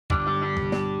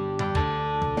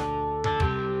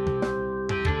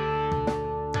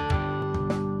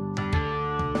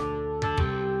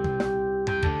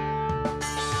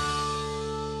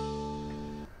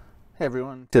Hey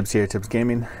everyone, Tibbs here, Tibbs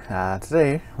Gaming.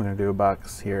 Today we're going to do a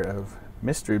box here of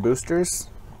mystery boosters.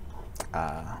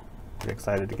 Pretty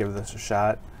excited to give this a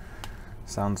shot.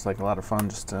 Sounds like a lot of fun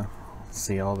just to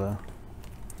see all the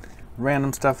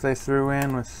random stuff they threw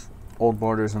in with old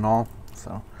borders and all.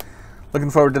 So, looking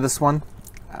forward to this one.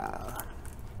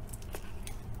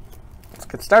 Let's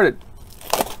get started.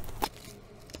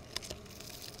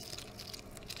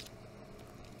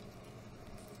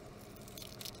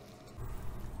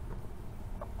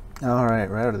 Alright,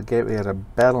 right out of the gate we had a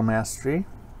Battle Mastery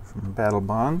from Battle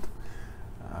Bond.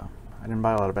 I didn't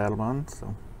buy a lot of Battle Bonds,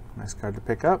 so nice card to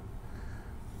pick up.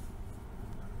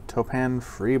 Toppan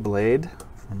Freeblade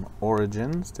from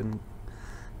Origins. Didn't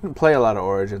play a lot of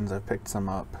Origins, I picked some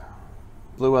up.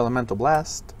 Blue Elemental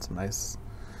Blast, it's a nice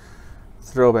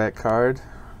throwback card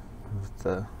with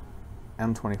the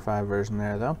M25 version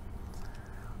there though.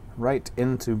 Right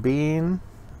Into Being,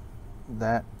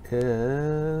 that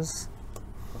is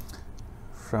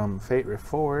from Fate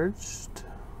Reforged.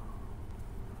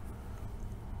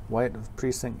 White of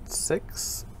Precinct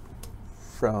 6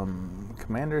 from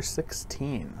Commander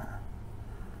 16.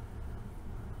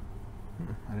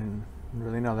 I didn't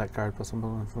really know that card.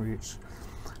 +1/+1 for each.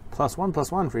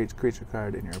 +1/+1 for each creature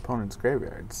card in your opponent's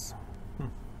graveyards.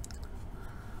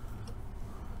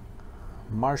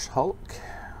 Marsh Hulk.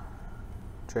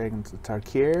 Dragons of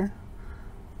Tarkir.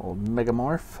 Old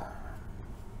Megamorph.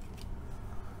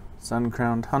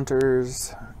 Sun-Crowned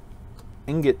Hunters.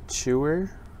 Ingot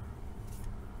Chewer.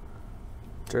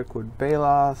 Dirkwood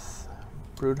Baloth,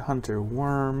 Broodhunter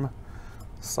Worm,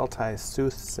 Sultai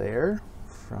Soothsayer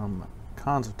from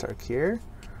Khans of Tarkir,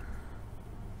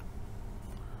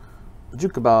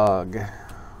 Jukabog,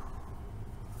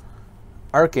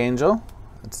 Archangel.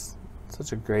 That's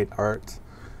such a great art.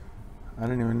 I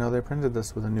didn't even know they printed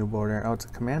this with a new border. Oh, it's a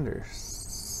commander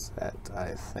set,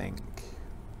 I think.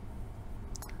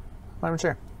 I'm not even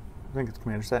sure. I think it's a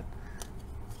commander set.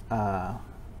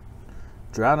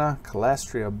 Drana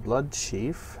Calastria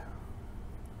Bloodchief,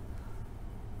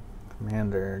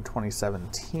 Commander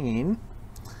 2017.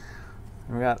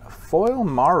 And we got a Foil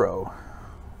Morrow.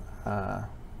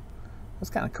 That's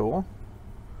kind of cool.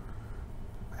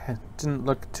 I didn't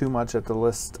look too much at the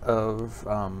list of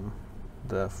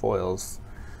the foils,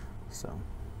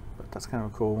 but that's kind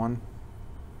of a cool one.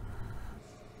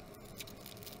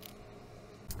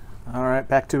 Alright,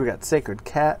 back to we got Sacred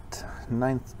Cat,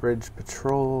 Ninth Bridge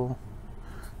Patrol.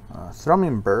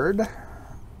 Thrumming Bird,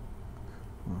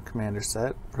 commander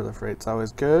set, proliferate's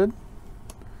always good.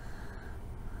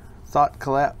 Thought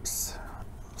Collapse,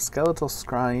 Skeletal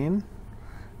Scrying,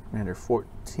 commander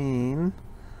 14.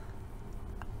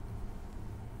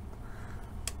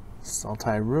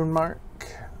 Sultai Runemark,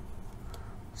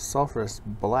 Sulphurous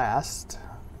Blast,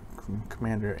 from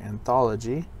commander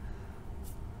Anthology.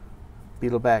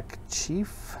 Beetleback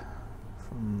Chief,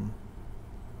 from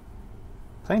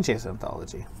Planechase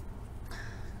Anthology.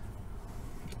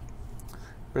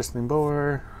 Bristling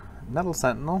Boar, Nettle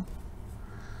Sentinel,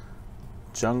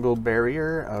 Jungle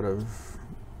Barrier out of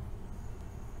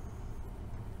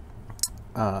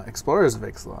Explorers of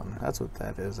Ixalan. That's what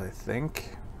that is, I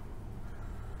think.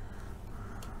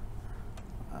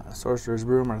 Sorcerer's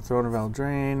Broom or Throne of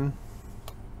Eldraine.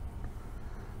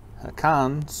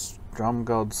 Hakan,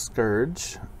 Stromgald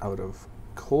Scourge out of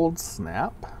Cold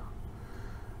Snap.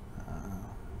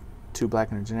 2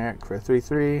 black and a generic for a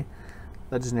 3/3.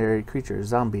 Legendary creature,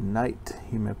 Zombie Knight.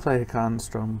 You may play Hakan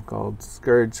Stromgald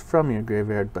Scourge from your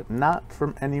graveyard, but not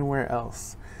from anywhere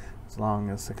else. As long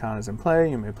as Hakan is in play,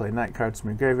 you may play night cards from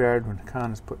your graveyard. When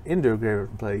Hakan is put into a graveyard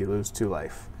from play, you lose 2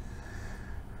 life.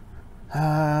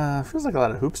 Feels like a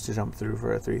lot of hoops to jump through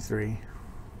for a 3/3.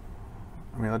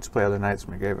 I mean, let's play other knights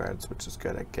from your graveyards, which is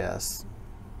good, I guess.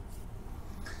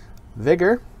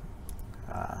 Vigor.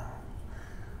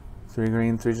 3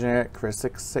 green, 3 generic for a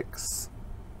 6/6.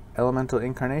 Elemental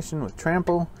Incarnation with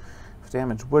Trample. If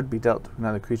damage would be dealt to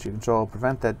another creature you control,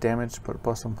 prevent that damage. Put a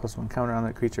 +1/+1 counter on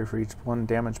that creature for each 1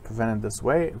 damage prevented this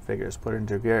way. If Vigor is put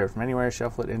into a graveyard from anywhere,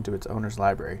 shuffle it into its owner's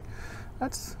library.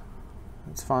 That's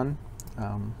fun.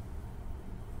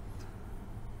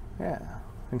 Yeah,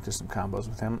 I think there's some combos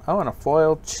with him. Oh, and a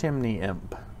foil Chimney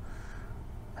Imp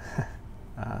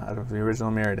out of the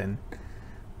original Mirrodin.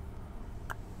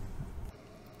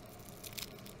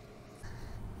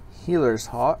 Healer's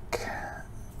Hawk,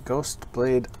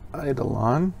 Ghostblade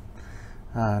Eidolon,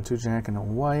 2 generic and a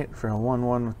white for a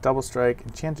 1/1 with double strike.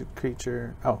 Enchanted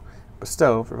creature,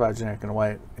 Bestow for 5 generic and a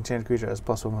white. Enchanted creature has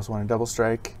 +1/+1 and double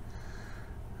strike.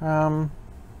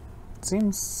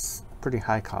 Seems pretty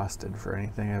high costed for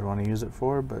anything I'd want to use it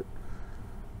for, but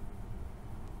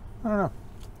I don't know.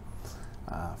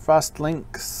 Frost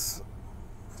Lynx,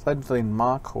 Fledgling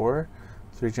Maw-Core,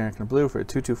 3 generic and a blue for a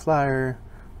 2/2 flyer.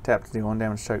 Tap to deal 1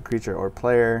 damage to target creature or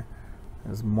player.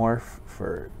 Is morph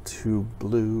for 2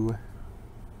 blue.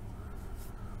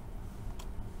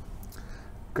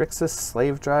 Grixis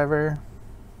Slave Driver.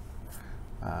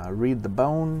 Read the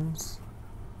Bones.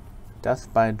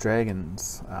 Death by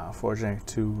Dragons. 4 generic,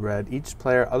 2 red. Each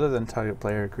player other than target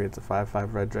player creates a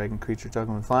 5/5 red dragon creature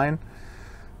token with flying.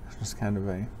 It's just kind of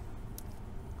a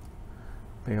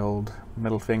big old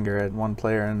middle finger at one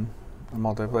player in a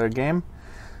multiplayer game.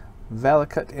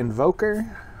 Valakut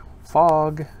Invoker.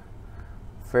 Fog.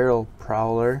 Feral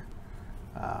Prowler.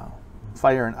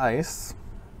 Fire and Ice.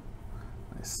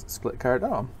 Nice split card.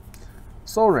 Oh,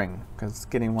 Soul Ring, because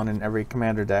getting one in every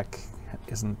commander deck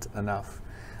isn't enough.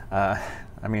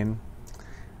 I mean,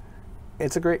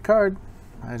 it's a great card.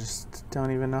 I just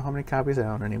don't even know how many copies I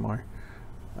own anymore.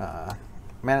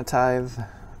 Mana Tithe.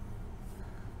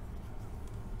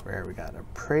 Where we got a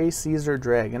Prey Caesar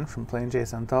Dragon from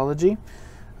Planescape Anthology.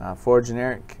 4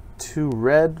 generic, 2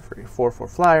 red for a 4/4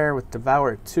 flyer with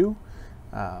Devour 2.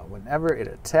 Whenever it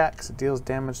attacks, it deals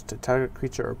damage to target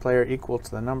creature or player equal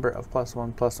to the number of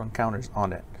 +1/+1 counters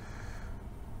on it.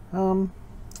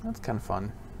 That's kind of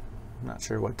fun. I'm not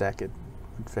sure what deck it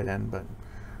would fit in, but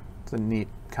it's a neat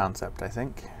concept, I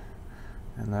think.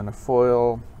 And then a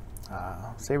foil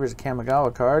Savers of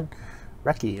Kamigawa card.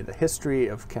 Reki, the History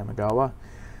of Kamigawa.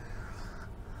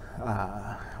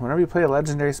 Whenever you play a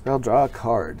legendary spell, draw a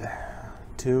card.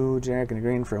 2 generic and a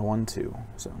green for a 1/2.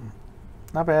 So,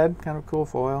 not bad. Kind of cool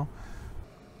foil.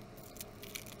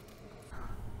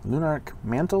 Lunarch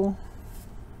Mantle.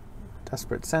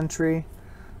 Desperate Sentry.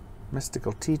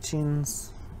 Mystical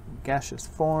Teachings. Gaseous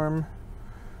Form.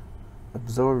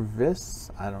 Absorb Vis.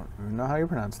 I don't even know how you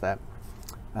pronounce that.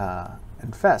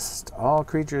 Infest. All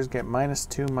creatures get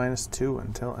 -2/-2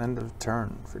 until end of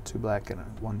turn for 2 black and a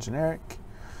 1 generic.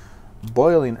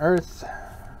 Boiling Earth.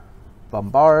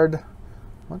 Bombard.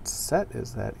 What set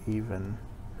is that even?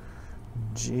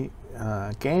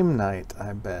 Game Night,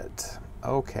 I bet.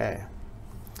 Okay.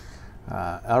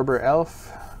 Arbor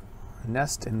Elf.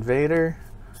 Nest Invader.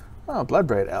 Oh,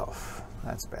 Bloodbraid Elf.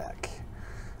 That's back.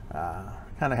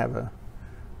 Kind of have a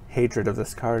hatred of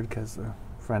this card because a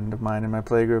friend of mine in my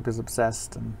playgroup is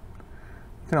obsessed, and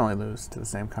you can only lose to the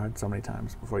same card so many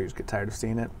times before you just get tired of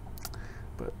seeing it.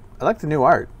 But I like the new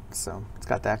art, so it's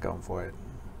got that going for it.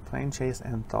 Planescape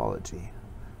Anthology.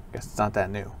 I guess it's not that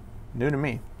new. New to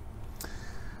me.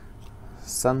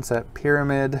 Sunset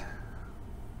Pyramid.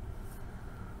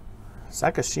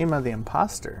 Sakashima the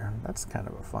Imposter. That's kind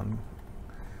of a fun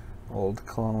old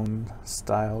clone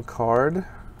style card.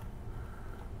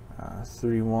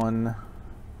 3/1.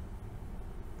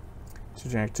 2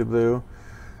 generic, 2 blue.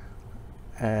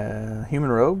 Human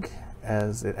Rogue.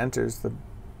 As it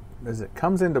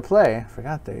comes into play, I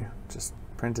forgot they just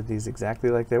printed these exactly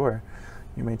like they were.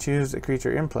 You may choose a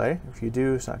creature in play. If you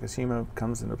do, Sakashima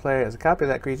comes into play as a copy of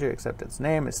that creature, except its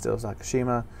name is still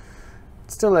Sakashima.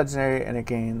 It's still legendary, and it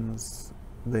gains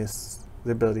the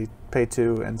ability to pay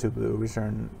 2 and 2 blue,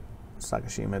 return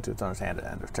Sakashima to its owner's hand at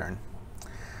end of turn.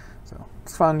 So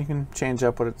it's fun. You can change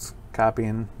up what it's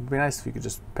copying. It'd be nice if you could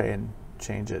just pay and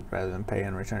change it rather than pay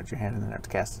and return it to your hand and then have to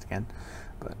cast it again.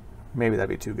 But maybe that'd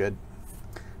be too good.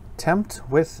 Tempt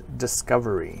with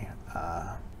Discovery.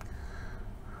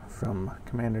 From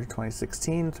Commander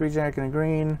 2016, 3 generic and a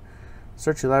green.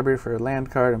 Search your library for a land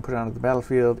card and put it onto the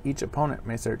battlefield. Each opponent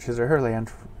may search his or her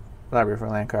library for a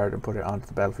land card and put it onto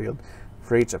the battlefield.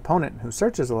 For each opponent who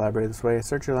searches the library this way,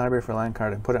 search your library for a land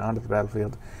card and put it onto the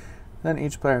battlefield. Then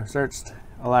each player who searched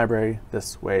a library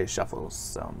this way shuffles.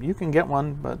 So you can get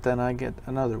one, but then I get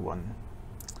another one.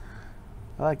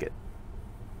 I like it.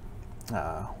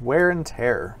 Wear and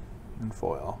Tear in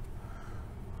foil.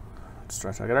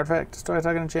 Destroy target artifact, destroy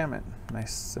target enchantment.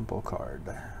 Nice simple card.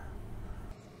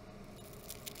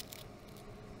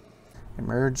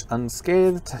 Emerge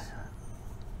Unscathed.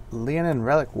 Leonin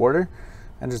Relic Warder.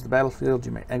 Enters the battlefield,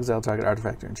 you may exile target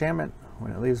artifact or enchantment.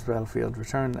 When it leaves the battlefield,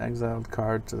 return the exiled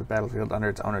card to the battlefield under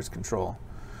its owner's control.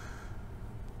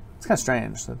 It's kind of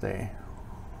strange that the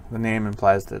name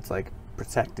implies that it's like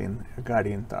protecting or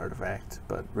guarding the artifact,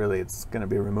 but really it's going to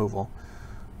be removal.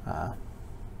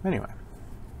 Anyway.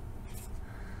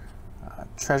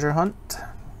 Treasure Hunt.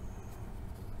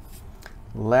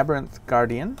 Labyrinth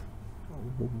Guardian.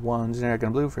 1 generic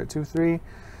and blue for a 2/3.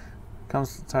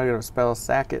 Comes to the target of a spell,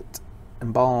 sack it.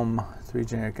 Embalm. 3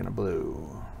 generic and a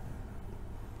blue.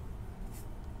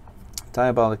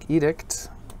 Diabolic Edict.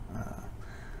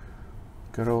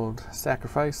 Good old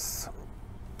Sacrifice.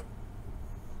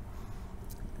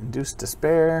 Induced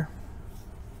Despair.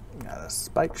 Got a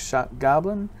Spike Shot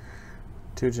Goblin.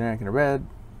 2 generic and a red.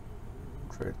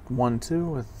 for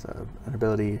 1/2 with an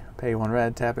ability pay 1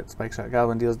 red, tap it, Spike Shot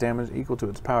Goblin deals damage equal to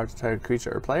its power to target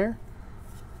creature or player.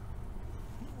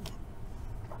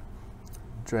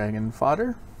 Dragon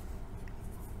Fodder,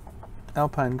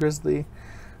 Alpine Grizzly,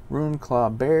 Rune Claw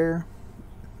Bear,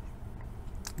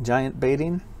 Giant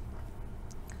Baiting,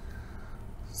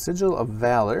 Sigil of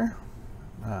Valor.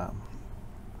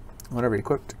 Whenever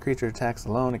equipped, a creature attacks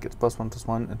alone, it gets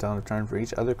 +1/+1 until end of turn for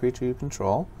each other creature you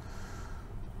control.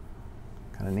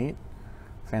 Kind of neat.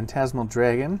 Phantasmal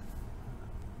Dragon,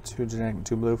 2 generic and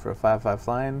 2 blue for a 5/5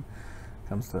 flying.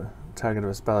 Comes the target of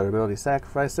a spell or ability,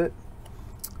 sacrifice it.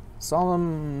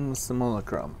 Solemn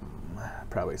Simulacrum.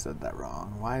 Probably said that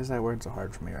wrong. Why is that word so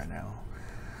hard for me right now?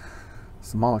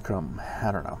 Simulacrum. I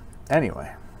don't know.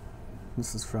 Anyway,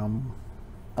 this is from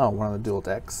one of the dual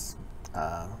decks.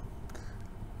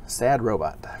 Sad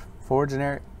Robot. 4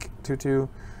 generic, 2/2.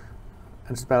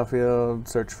 Enters the battlefield,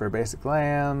 search for a basic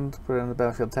land, put it on the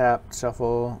battlefield tapped,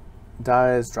 shuffle,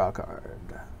 dies, draw a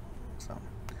card. So,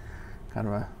 kind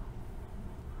of a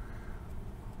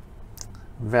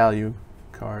value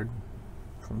card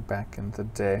from back in the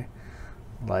day,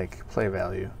 like play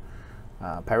value.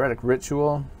 Pyretic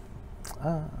Ritual.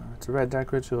 It's a red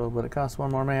dark ritual, but it costs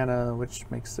 1 more mana, which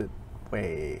makes it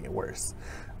way worse.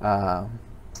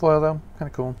 Foil though, kind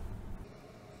of cool.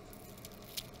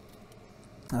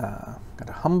 Got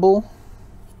a Humble,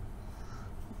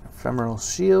 Ephemeral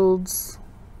Shields,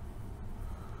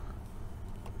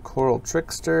 Coral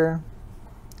Trickster,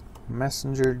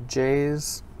 Messenger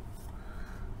Jays,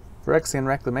 Phyrexian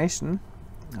Reclamation.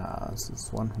 This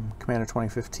is one from Commander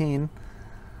 2015.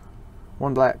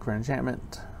 1 black for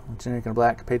enchantment. Generic and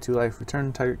black, pay 2 life,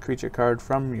 return target creature card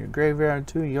from your graveyard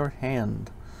to your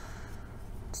hand.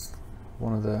 It's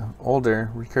one of the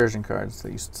older recursion cards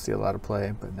that used to see a lot of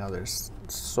play, but now there's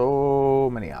so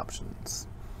many options.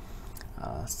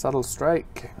 Subtle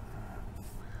Strike,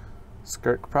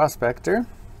 Skirk Prospector,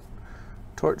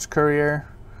 Torch Courier,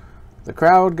 The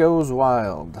Crowd Goes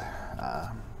Wild.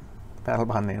 Battle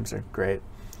Bond names are great.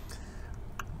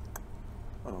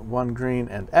 1 green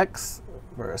and X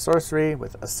for a sorcery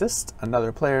with assist.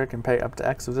 Another player can pay up to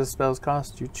X of this spell's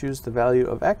cost. You choose the value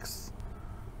of X.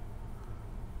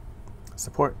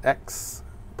 Support X.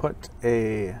 Put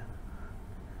a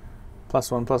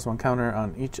 +1/+1 counter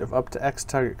on each of up to X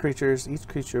target creatures. Each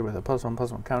creature with a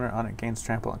 +1/+1 counter on it gains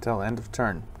trample until the end of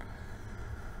turn.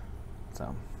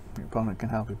 So your opponent can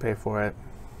help you pay for it.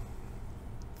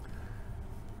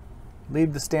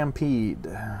 Lead the Stampede.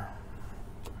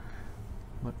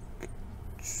 Look.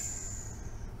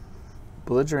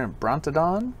 Belligerent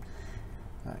Brontodon.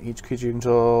 Each creature you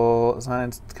control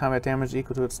assigns combat damage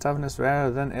equal to its toughness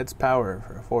rather than its power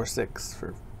for a 4/6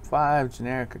 for 5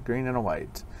 generic, a green and a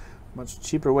white. Much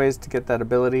cheaper ways to get that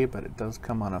ability, but it does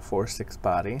come on a 4/6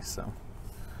 body. So,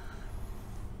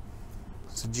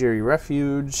 Sajiri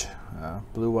Refuge,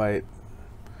 blue-white,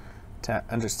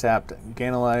 enters tapped,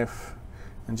 gain a life.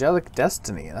 Angelic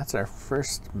Destiny, that's our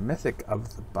first mythic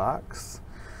of the box.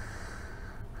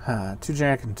 2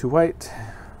 generic and 2 white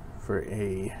for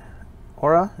a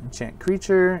aura. Enchant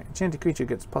creature. Enchanted creature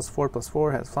gets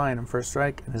 +4/+4, has flying and first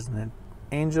strike, and is an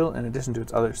angel in addition to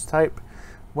its other's type.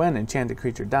 When enchanted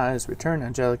creature dies, return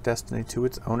Angelic Destiny to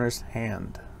its owner's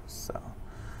hand. So,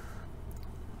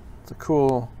 it's a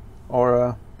cool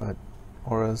aura, but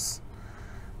auras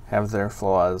have their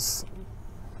flaws.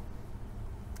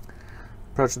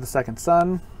 Approach of the Second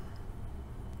Sun.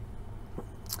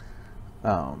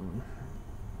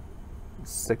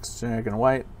 6 generic and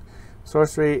white.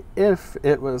 Sorcery. If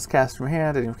it was cast from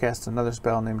hand and you've cast another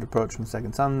spell named Approach from the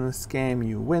Second Sun in this game,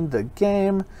 you win the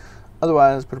game.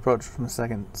 Otherwise, put Approach from the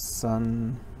Second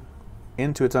Sun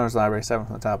into its owner's library, 7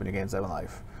 from the top, and you gain 7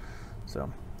 life.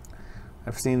 So,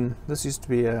 I've seen this used to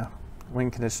be a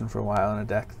win condition for a while in a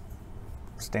deck.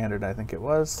 Standard, I think it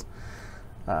was.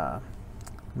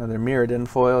 Another Mirrodin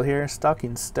foil here.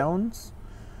 Stalking Stones.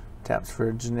 Taps for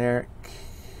a generic.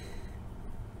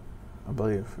 I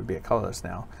believe it would be a colorless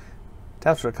now.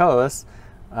 Taps for a colorless.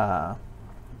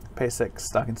 Pay 6.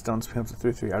 Stalking Stones becomes a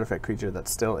 3/3 artifact creature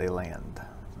that's still a land.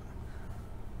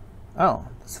 Oh,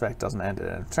 this effect doesn't end at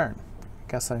end of turn.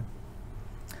 I guess I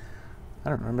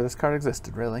don't remember this card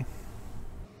existed, really.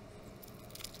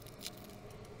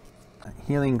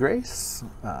 Healing Grace.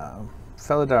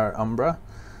 Felidar Umbra.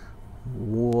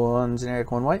 1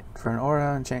 generic, 1 white for an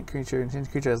aura. Enchant creature.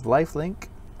 Enchanted creature has lifelink.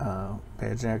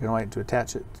 Pay a generic and white to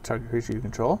attach it to target creature you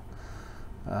control.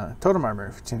 Totem Armor.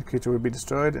 If enchanted creature would be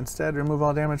destroyed, instead remove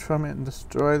all damage from it and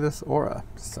destroy this aura.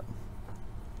 So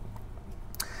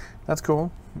that's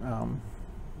cool. A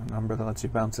number that lets you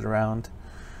bounce it around.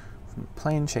 From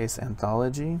Plane Chase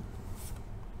Anthology.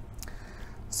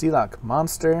 Sealock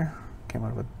Monster. Came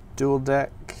out of a dual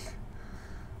deck.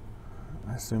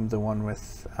 I assume the one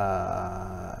with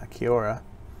Kiora.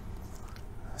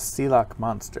 Sealock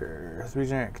Monster. 3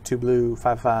 generic, 2 blue,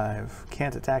 5/5.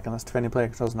 Can't attack unless defending player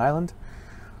controls an island.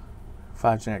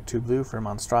 5 generic, 2 blue for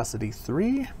Monstrosity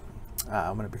 3.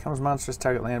 When it becomes monstrous,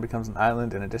 target land becomes an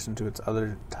island in addition to its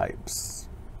other types.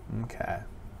 Okay.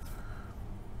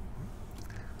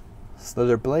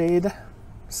 Slither Blade.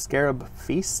 Scarab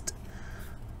Feast.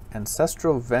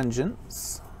 Ancestral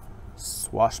Vengeance.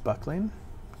 Swashbuckling.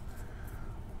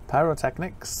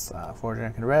 Pyrotechnics, 4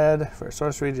 generic and red. For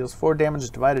sorcery, deals 4 damage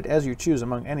divided as you choose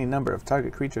among any number of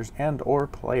target creatures and or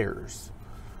players.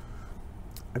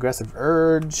 Aggressive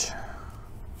Urge.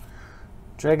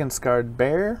 Dragon Scarred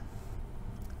Bear.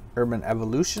 Urban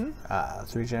Evolution,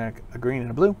 3 generic, a green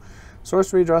and a blue.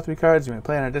 Sorcery, draw 3 cards. You may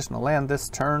play an additional land this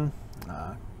turn.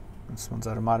 This one's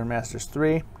out of Modern Masters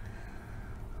 3.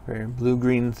 Very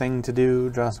blue-green thing to do.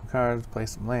 Draw some cards, play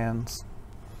some lands.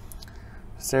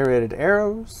 Serrated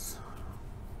Arrows.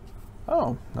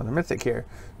 Oh, another mythic here.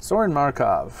 Sorin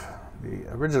Markov, the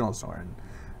original Sorin.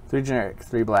 3 generic,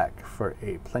 3 black for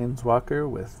a planeswalker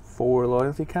with 4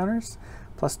 loyalty counters.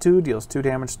 +2, deals 2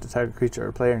 damage to target creature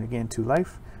or player and you gain 2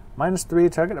 life. -3,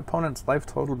 target opponent's life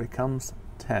total becomes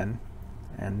 10.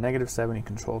 And -7, you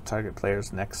control target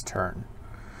player's next turn.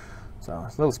 So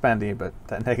it's a little spendy, but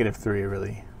that -3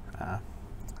 really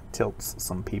tilts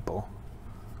some people.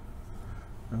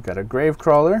 We've got a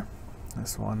Gravecrawler.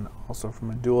 This one also from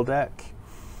a dual deck.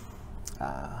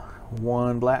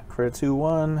 1 black for a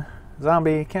 2/1.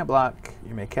 Zombie, can't block.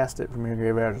 You may cast it from your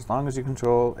graveyard as long as you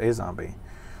control a zombie.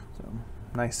 So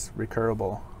nice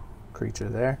recurable creature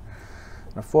there.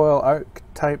 And a foil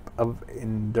archetype of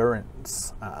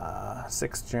Endurance.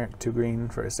 6 generic, 2 green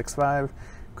for a 6/5.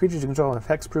 Creatures you control have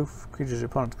hexproof. Creatures your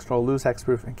opponents control lose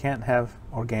hexproof and can't have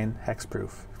or gain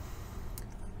hexproof.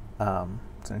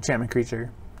 It's an enchantment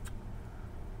creature.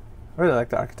 I really like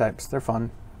the archetypes, they're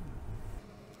fun.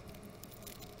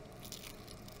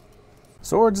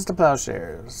 Swords to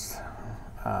Plowshares.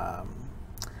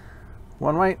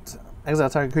 1 white, exile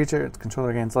target creature, its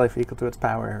controller gains life equal to its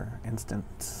power.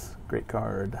 Instant, great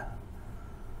card.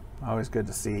 Always good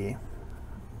to see.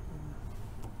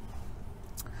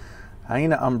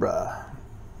 Hyena Umbra.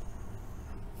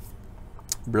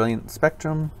 Brilliant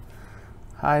Spectrum.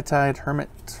 High Tide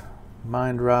Hermit.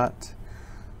 Mind Rot.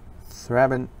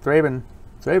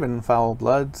 Thraben Foul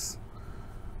Bloods.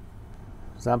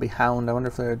 Zombie Hound. I wonder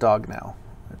if they're a dog now.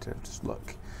 I have to just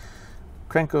look.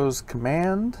 Krenko's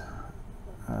Command.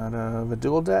 Out of a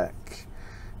dual deck.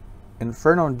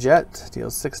 Inferno Jet.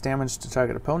 Deals 6 damage to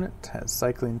target opponent. Has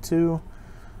Cycling 2.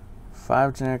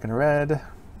 5 generic and red.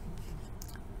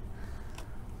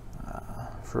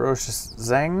 Ferocious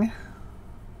Zeng.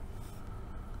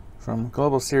 From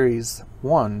Global Series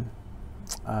 1.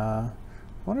 I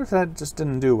wonder if that just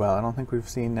didn't do well. I don't think we've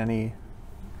seen any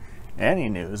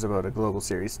news about a Global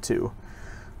Series 2.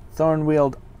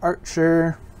 Thornwield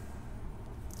Archer.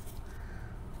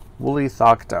 Woolly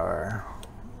Thoktar.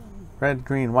 Red,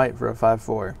 green, white for a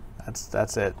 5/4.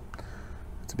 That's it.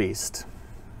 It's a beast.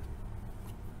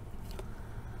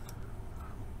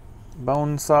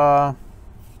 Bonesaw.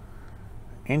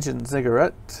 Ancient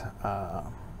Ziggurat.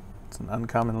 It's an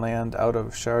uncommon land out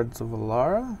of Shards of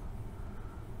Alara.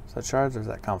 Is that Shards or is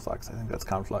that Conflux? I think that's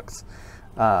Conflux.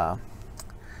 Add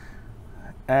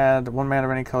 1 mana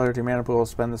of any color to your mana pool.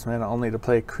 Spend this mana only to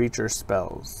play creature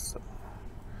spells.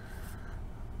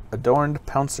 Adorned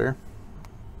Pouncer.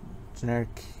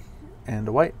 Generic and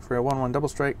a white for a 1/1 double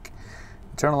strike.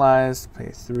 Eternalize.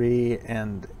 Pay 3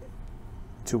 and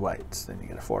 2 whites. Then you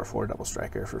get a 4/4 double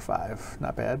striker for 5.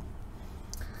 Not bad.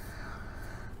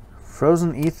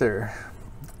 Frozen Ether.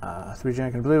 3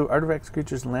 generic and blue. Artifacts,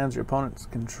 creatures, and lands your opponents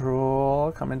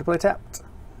control come into play tapped.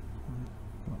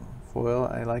 Foil.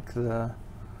 I like the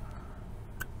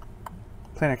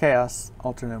Planar Chaos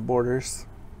alternate borders.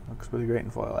 Looks really great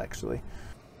in foil, actually.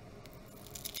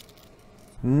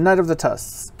 Knight of the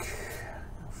Tusk.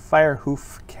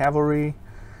 Firehoof Cavalry.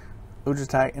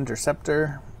 Ujatai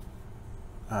Interceptor.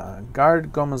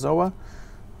 Guard Gomazoa.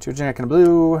 2 generic and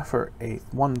blue for a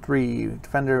 1/3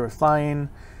 defender with flying.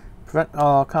 Prevent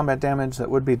all combat damage that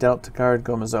would be dealt to Guard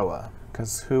Gomazoa.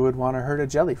 Because who would want to hurt a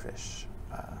jellyfish?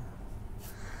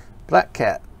 Black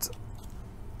Cat.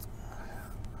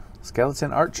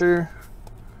 Skeleton Archer.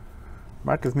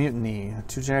 Mark of Mutiny.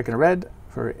 2 generic and a red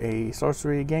for a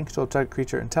sorcery. Gain control of target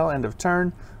creature until end of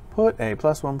turn. Put a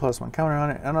 +1/+1 counter on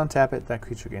it and untap it. That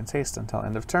creature gains haste until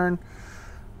end of turn.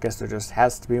 Guess there just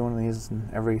has to be one of these in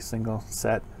every single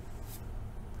set.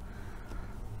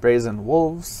 Brazen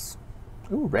Wolves.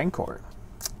 Ooh, Rancor.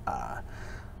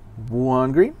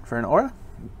 1 green for an aura.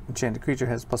 Enchanted creature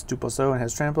has +2/+0 and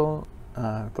has trample.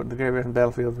 Put in the graveyard and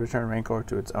battlefield, return Rancor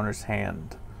to its owner's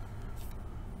hand.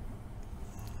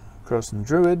 Krosan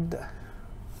Druid.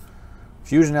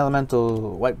 Fusion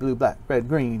Elemental, white, blue, black, red,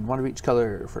 green, 1 of each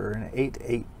color for an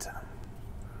 8/8.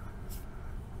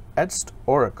 Etched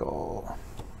Oracle.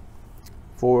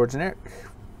 4 generic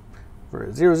for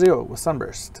a 0/0 with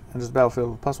Sunburst. Enters the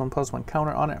battlefield with +1/+1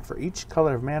 counter on it for each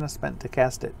color of mana spent to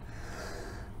cast it.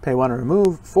 Pay 1 to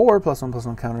remove 4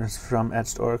 +1/+1 counters from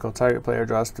Etched Oracle. Target player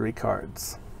draws 3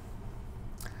 cards.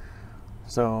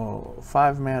 So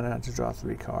 5 mana to draw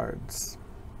 3 cards.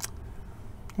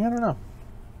 Yeah, I don't know.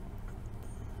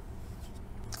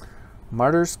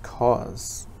 Martyr's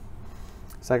Cause.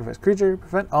 Sacrifice creature.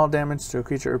 Prevent all damage to a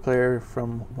creature or player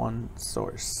from 1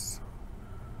 source.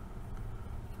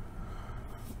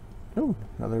 Ooh,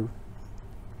 another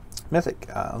mythic.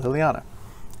 Liliana.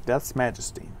 Death's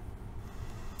Majesty.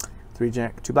 3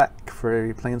 generic, 2 black for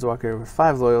a planeswalker with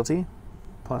 5 loyalty.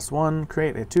 +1.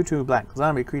 Create a 2/2 black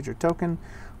zombie creature token.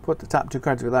 Put the top 2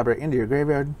 cards of your library into your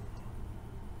graveyard.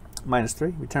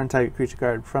 -3. Return target creature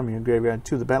card from your graveyard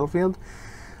to the battlefield.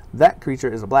 That creature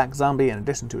is a black zombie in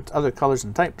addition to its other colors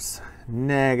and types.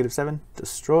 -7.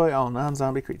 Destroy all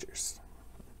non-zombie creatures.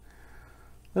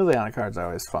 Liliana cards are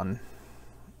always fun.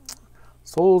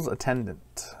 Soul's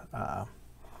Attendant.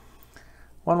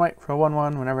 1 white for a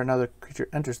 1/1. Whenever another creature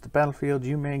enters the battlefield,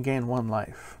 you may gain 1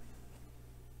 life.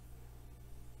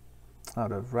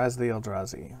 Out of Rise of the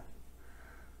Eldrazi,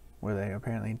 where they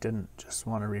apparently didn't just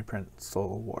want to reprint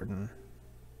Soul Warden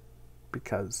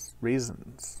because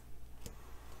reasons.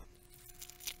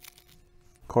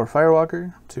 Core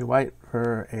Firewalker, 2 white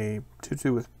for a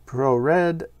 2/2 with Pro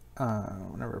Red.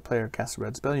 Whenever a player casts a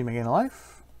red spell, you may gain a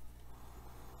life.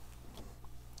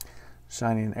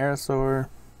 Shining Aerosaur.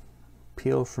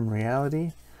 Peel from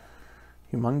Reality.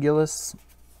 Humongulous.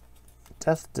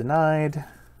 Death Denied.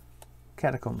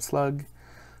 Catacomb Slug.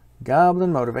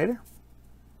 Goblin Motivator.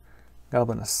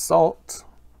 Goblin Assault.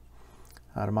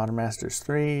 Out of Modern Masters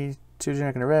 3. 2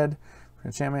 generic and a red. For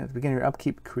enchantment, at the beginning of your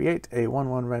upkeep, create a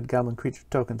 1/1 red goblin creature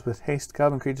tokens with haste.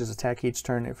 Goblin creatures attack each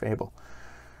turn if able.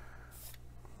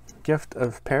 Gift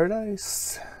of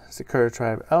Paradise. Sakura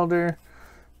Tribe Elder.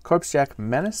 Corpsejack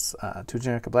Menace. 2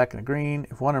 generic, a black and a green.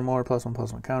 If 1 or more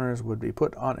 +1/+1 counters would be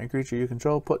put on a creature you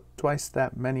control, put twice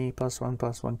that many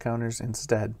 +1/+1 counters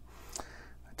instead.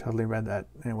 I totally read that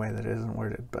in a way that isn't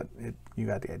worded, but you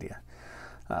got the idea.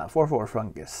 4/4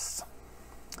 Fungus.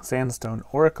 Sandstone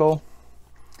Oracle.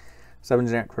 7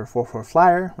 generic for a 4/4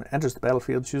 flyer. When it enters the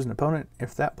battlefield, choose an opponent.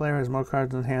 If that player has more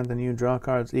cards in hand than you, draw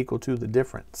cards equal to the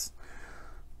difference.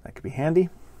 That could be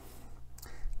handy.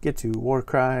 Get to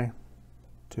Warcry.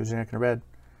 2 generic and a red.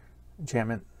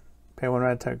 Enchantment. Pay 1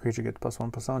 red. Target creature gets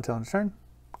 +1/+1 until end of turn.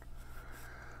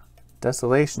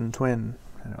 Desolation Twin.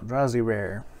 An Eldrazi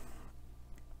rare.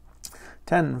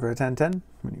 10 for a 10/10.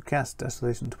 When you cast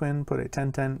Desolation Twin, put a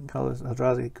 10/10 colorless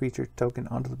Eldrazi creature token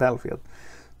onto the battlefield.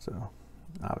 So,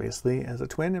 obviously, as a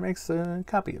twin, it makes a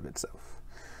copy of itself.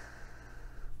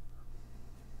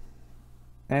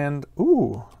 And,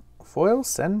 ooh, foil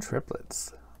Send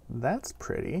Triplets. That's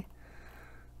pretty.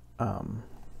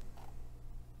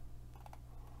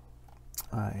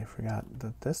 I forgot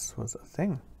that this was a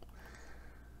thing.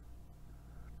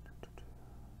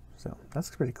 So,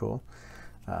 that's pretty cool.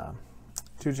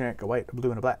 2 generic, a white, a blue,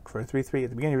 and a black. For a 3/3 at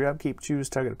the beginning of your upkeep, choose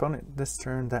target opponent. This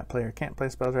turn, that player can't play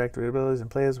spells or activate abilities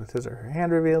and plays with his or her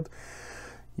hand revealed.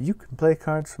 You can play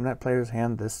cards from that player's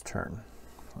hand this turn.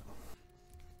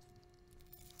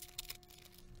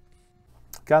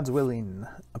 God's Willing.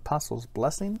 Apostle's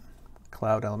Blessing.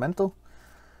 Cloud Elemental.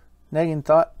 Nagging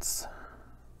Thoughts.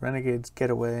 Renegade's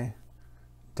Getaway.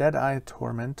 Dead-Eye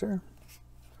Tormentor.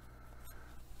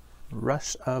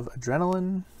 Rush of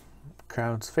Adrenaline.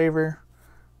 Crowd's Favor.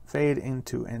 Fade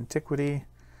into Antiquity.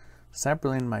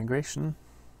 Saproling Migration.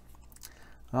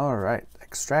 Alright,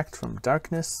 Extract from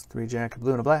Darkness. 3 generic, a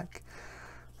blue and a black.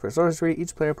 For sorcery,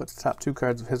 each player puts the top 2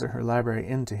 cards of his or her library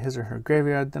into his or her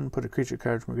graveyard, then put a creature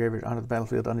card from a graveyard onto the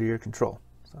battlefield under your control.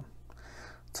 So,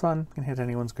 it's fun. You can hit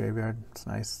anyone's graveyard. It's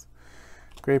nice.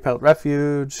 Greypelt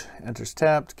Refuge. Enters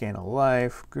tapped. Gain a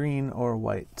life. Green or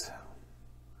white.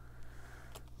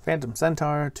 Phantom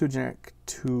Centaur. 2 generic,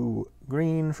 2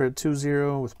 green for a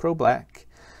 2/0 with Pro Black.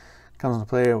 Comes on the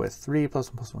player with 3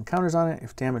 +1/+1 counters on it.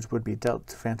 If damage would be dealt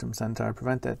to Phantom Centaur,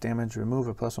 prevent that damage. Remove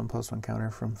a +1/+1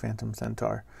 counter from Phantom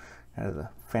Centaur. Out of the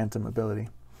Phantom ability.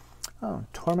 Oh,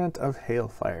 Torment of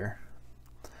Hailfire.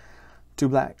 2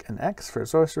 black and X for a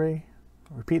sorcery.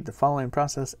 Repeat the following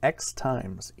process X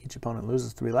times. Each opponent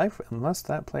loses 3 life unless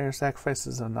that player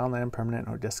sacrifices a non-land permanent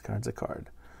or discards a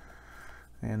card.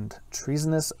 And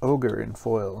Treasonous Ogre in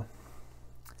foil.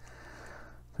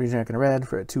 3 generic and a red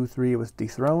for a 2/3 with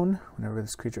Dethrone. Whenever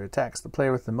this creature attacks the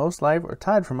player with the most life or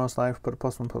tied for most life, put a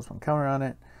 +1/+1 counter on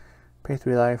it. Pay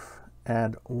 3 life,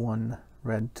 add 1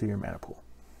 red to your mana pool.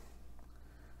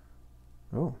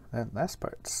 Oh, that last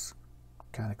part's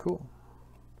kind of cool.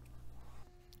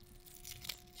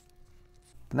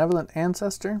 Benevolent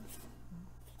Ancestor.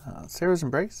 Sarah's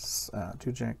Embrace.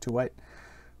 2 generic, 2 white.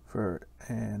 For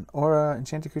an aura,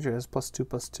 enchanted creature has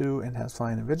 +2/+2 and has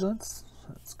flying and vigilance.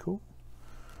 So that's cool.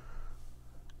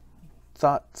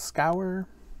 Thought Scour.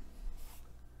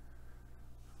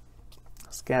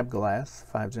 Scab Goliath,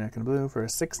 5 generic and blue for a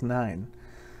 6/9.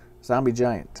 Zombie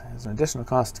Giant has an additional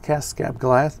cost to cast Scab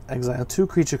Goliath. Exile 2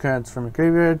 creature cards from your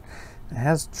graveyard. It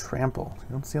has Trample. You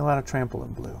don't see a lot of Trample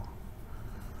in blue.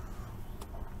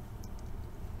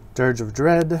 Dirge of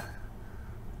Dread.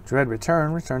 Dread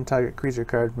Return. Return target creature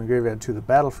card from your graveyard to the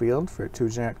battlefield for 2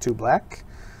 generic, 2 black.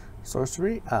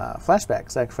 Sorcery.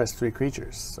 Flashback. Sacrifice 3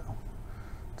 creatures. So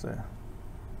it's a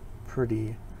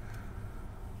pretty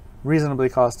reasonably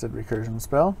costed recursion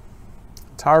spell.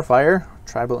 Tarfire.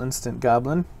 Tribal Instant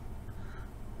Goblin.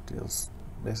 Deals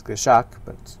basically a shock,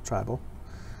 but it's tribal.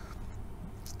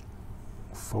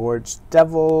 Forged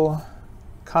Devil.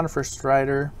 Conifer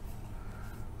Strider.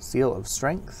 Seal of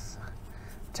Strength.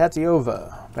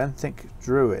 Tatiova, Benthic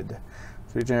Druid,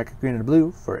 3 generic green and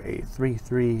blue for a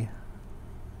 3/3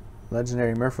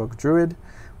 legendary Merfolk Druid.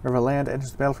 Whenever a land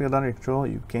enters the battlefield under your control,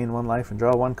 you gain 1 life and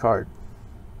draw 1 card.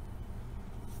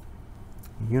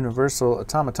 Universal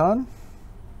Automaton.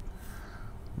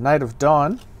 Knight of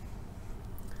Dawn.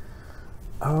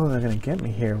 Oh, they're going to get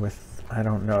me here with, I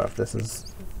don't know if this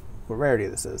is what rarity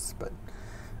this is, but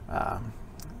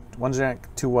 1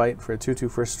 generic, 2 white for a 2/2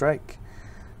 first strike.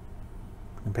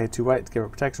 You can pay 2 white to give it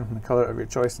protection from the color of your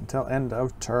choice until end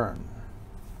of turn.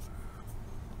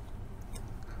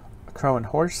 A Crow and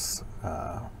Horse.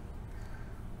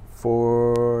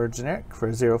 4 generic for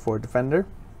a 0/4 defender.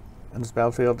 In this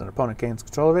battlefield, an opponent gains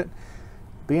control of it.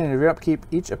 Beginning of your upkeep,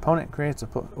 each opponent creates a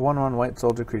 1/1 white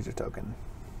soldier creature token.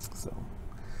 So,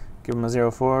 give them a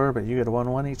 0/4, but you get a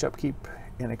 1/1 each upkeep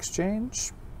in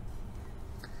exchange.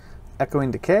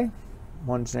 Echoing Decay.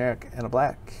 1 generic and a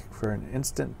black for an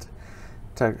instant.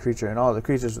 Target creature and all the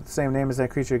creatures with the same name as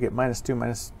that creature get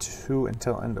 -2/-2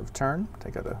 until end of turn.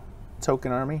 Take out a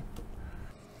token army.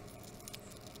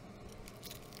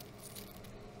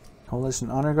 Coalition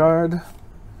Honor Guard.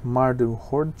 Mardu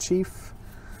Horde Chief.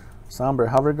 Somber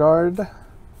Hover Guard.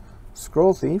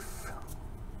 Scroll Thief.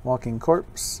 Walking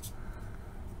Corpse.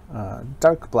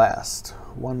 Dark Blast.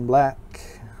 1 black.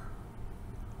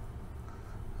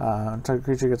 Target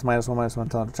creature gets -1/-1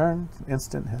 until end of turn.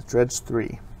 Instant has Dredge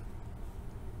 3.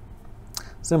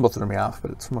 Symbol threw me off, but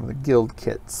it's from one of the guild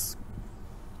kits.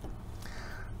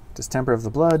 Distemper of the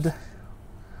Blood.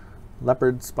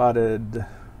 Leopard Spotted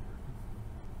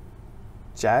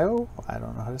Jao? I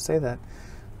don't know how to say that.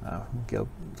 Guild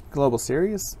Global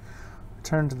Series.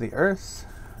 Return to the Earth.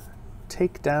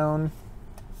 Take down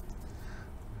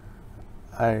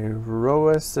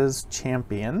Iroas's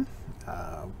Champion.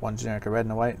 1 generic, a red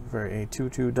and a white for a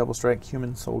 2/2 double strike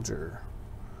human soldier.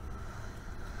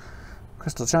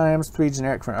 Crystal Chimes, 3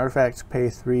 generic for an artifact, pay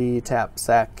 3, tap,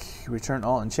 sack, return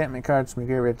all enchantment cards from your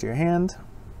graveyard to your hand.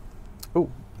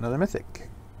 Oh, another mythic.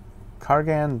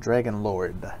 Kargan Dragon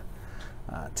Lord.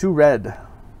 2 red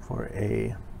for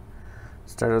a,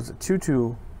 start out as a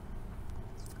 2/2,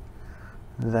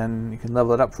 then you can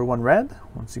level it up for 1 red.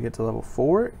 Once you get to level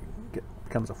 4, it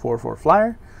becomes a 4/4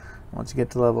 flyer. Once you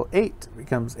get to level 8, it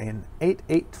becomes an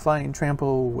 8/8 flying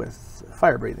trample with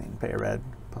fire breathing, pay a red,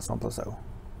 +1/+0.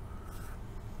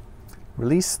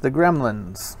 Release the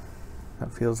Gremlins.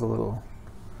 That feels a little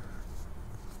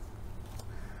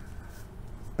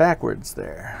backwards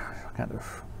there. Kind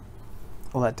of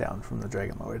let down from the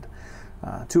Dragon Lord.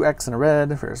 2 X and a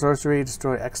red for a sorcery.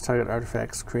 Destroy X target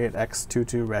artifacts. Create X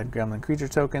 2/2 red gremlin creature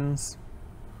tokens.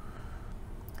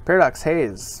 Paradox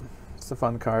Haze. It's a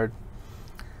fun card.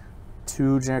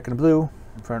 2 generic and a blue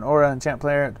for an aura. Enchant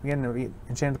player. At the beginning of each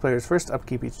enchanted player's first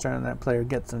upkeep each turn, that player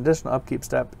gets an additional upkeep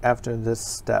step after this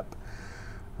step.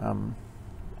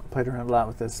 Played around a lot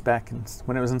with this back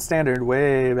when it was in Standard,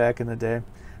 way back in the day,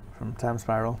 from Time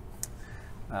Spiral,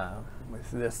 with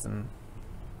this and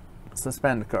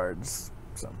Suspend cards.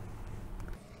 So,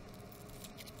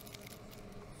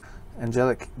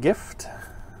 Angelic Gift,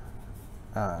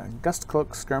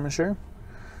 Gustcloak Skirmisher,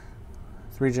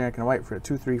 3 generic and a white for a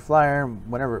 2/3 flyer.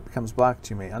 Whenever it becomes blocked,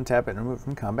 you may untap it and remove it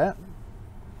from combat.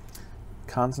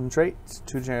 Concentrate,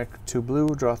 2 generic, 2 blue,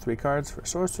 draw 3 cards for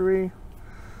sorcery.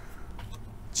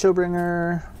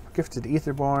 Chillbringer, Gifted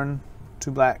Etherborn,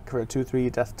 2 black for a 2/3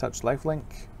 Death Touch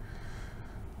lifelink.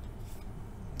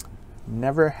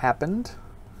 Never Happened.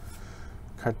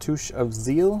 Cartouche of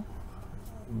Zeal.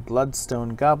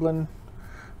 Bloodstone Goblin.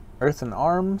 Earthen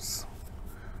Arms.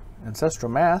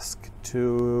 Ancestral Mask,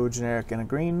 2 generic and a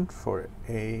green for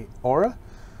a aura.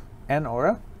 An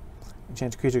aura.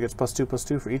 Enchanted creature gets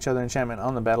 +2/+2 for each other enchantment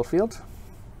on the battlefield.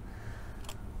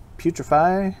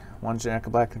 Putrefy, 1 generic, a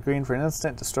black and green for an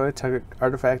instant. Destroy target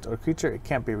artifact or creature. It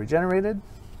can't be regenerated.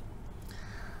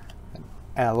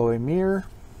 Alloy Mirror.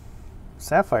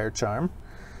 Sapphire Charm.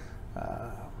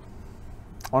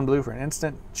 1 blue for an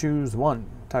instant. Choose 1.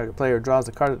 Target player draws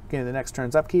a card at the beginning of the next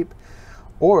turn's upkeep.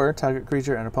 Or target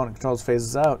creature and opponent controls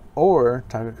phases out. Or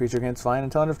target creature gains flying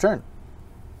until end of turn.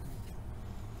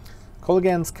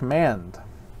 Kolaghan's Command.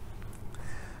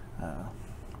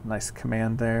 Nice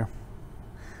command there.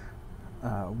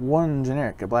 1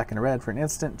 generic, a black and a red for an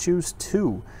instant. Choose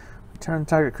 2. Return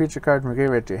target creature card from your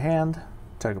graveyard to your hand.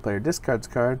 Target player discards a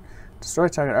card. Destroy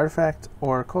target artifact.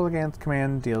 Or Kolaghan's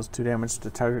Command deals 2 damage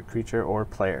to target creature or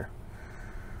player.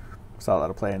 Saw a lot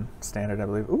of play in Standard, I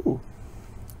believe. Ooh.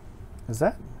 Is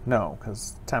that? No,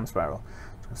 because Time Spiral.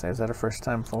 I was going to say, is that a first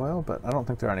time foil? But I don't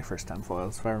think there are any first time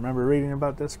foils, if I remember reading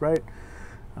about this right.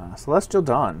 Celestial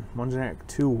Dawn. 1 generic,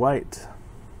 2 white.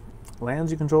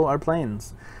 Lands you control are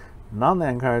plains.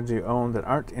 Non-land cards you own that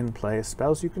aren't in play,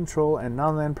 spells you control, and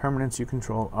non-land permanents you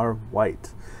control are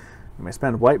white. You may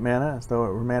spend white mana as though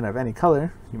it were mana of any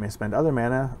color. You may spend other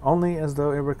mana only as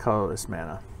though it were colorless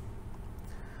mana.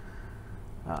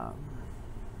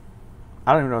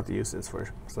 I don't even know what the use is for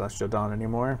Celestial Dawn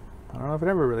anymore. I don't know if it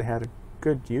ever really had a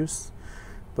good use,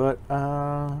 but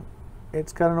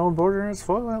it's got an old border and it's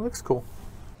foil and it looks cool.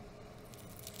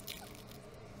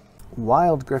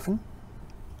 Wild Griffin.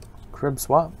 Crib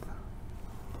Swap.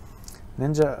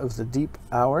 Ninja of the Deep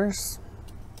Hours.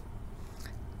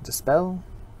 Dispel.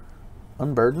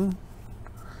 Unburden.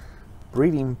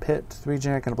 Breeding Pit, 3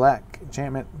 generic and a black.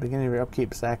 Enchantment, beginning of your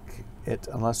upkeep, sack it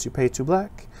unless you pay 2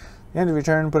 black. At the end of your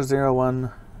turn, put a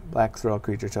 0/1 black throw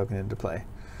creature token into play.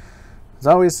 It's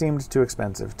always seemed too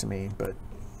expensive to me, but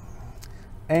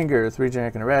Anger, 3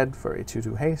 generic and a red for a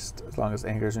 2/2 haste. As long as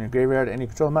Anger is in your graveyard, any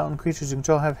control mountain creatures you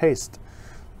control have haste.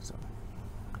 So,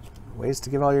 ways to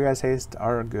give all your guys haste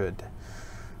are good.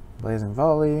 Blazing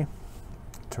Volley,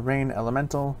 Terrain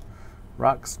Elemental,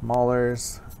 Rocks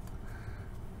Maulers,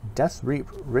 Death Reap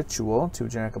Ritual, 2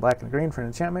 generic, a black and a green for an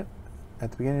enchantment.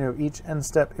 At the beginning of each end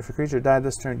step, if a creature died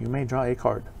this turn, you may draw a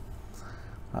card.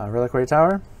 Reliquary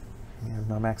Tower, you have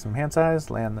no maximum hand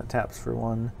size, land that taps for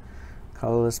 1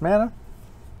 colorless mana.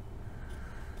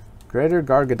 Greater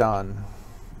Gargadon,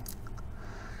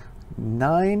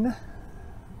 9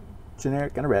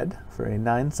 generic and a red for a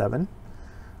 9/7.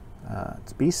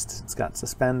 It's Beast, it's got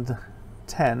Suspend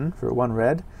 10 for 1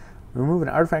 red. Remove an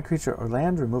artifact, creature, or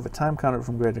land. Remove a time counter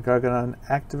from Greater Gargadon.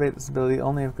 Activate this ability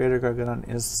only if Greater Gargadon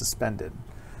is suspended.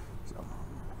 So,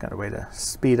 got a way to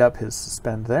speed up his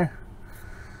suspend there.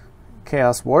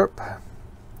 Chaos Warp.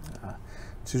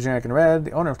 2 generic and red.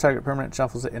 The owner of target permanent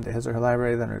shuffles it into his or her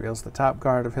library, then reveals the top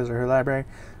card of his or her library.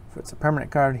 If it's a permanent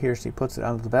card, he or she puts it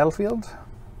onto the battlefield.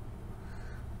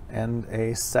 And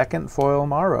a second foil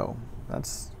Morrow.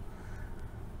 That's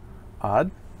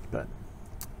odd, but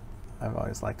I've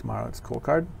always liked Morrow. It's a cool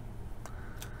card.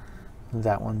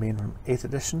 That one being from 8th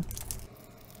edition.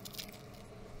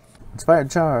 Inspired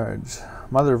Charge.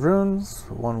 Mother of Runes.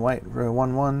 1 white for a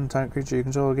 1/1. Target creature you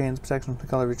control gains protection from the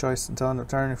color of your choice until end of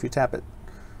turn if you tap it.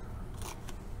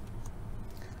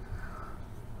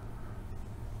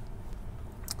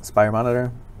 Spire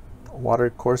Monitor. Water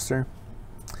Courser.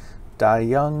 Die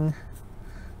Young.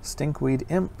 Stinkweed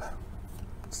Imp.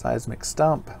 Seismic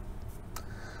Stomp.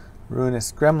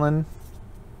 Ruinous Gremlin.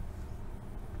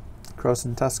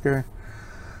 Krosan Tusker.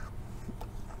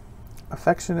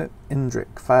 Affectionate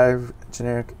Indrik, 5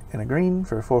 generic and a green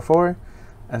for a 4/4.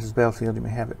 Enters battlefield, you may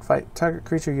have it fight target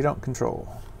creature you don't control.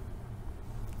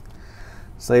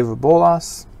 Slave of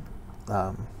Bolas.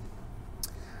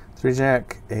 3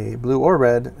 generic, a blue or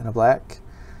red, and a black.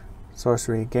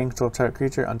 Sorcery, gain control of target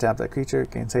creature, untap that creature,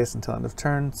 gains haste until end of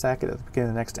turn, sack it at the beginning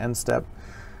of the next end step.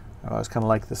 I always kind of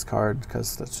like this card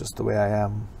because that's just the way I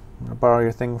am. I'm going to borrow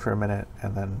your thing for a minute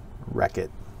and then wreck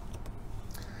it.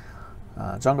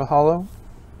 Jungle Hollow.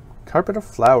 Carpet of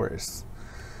Flowers.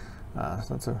 So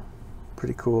that's a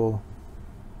pretty cool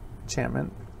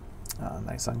enchantment.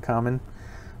 Nice uncommon.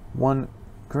 1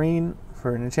 green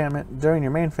for an enchantment. During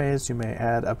your main phase, you may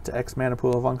add up to X mana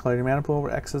pool of one color to your mana pool,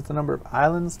 where X is the number of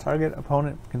islands target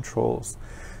opponent controls.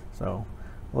 So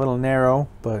a little narrow,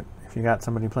 but if you got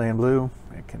somebody playing blue,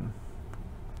 it can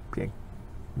be a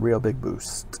real big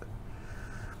boost.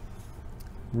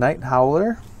 Night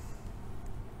Howler.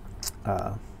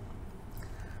 1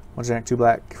 generic, 2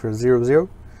 black for 0/0.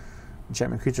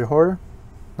 Enchantment creature horror.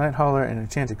 Night Howler and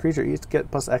enchanted creature each get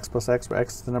 +X/+X, where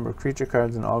X is the number of creature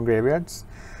cards in all graveyards.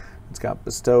 It's got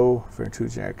Bestow for 2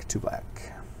 generic, 2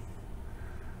 black.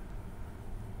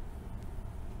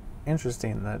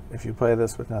 Interesting that if you play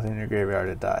this with nothing in your graveyard,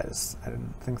 it dies. I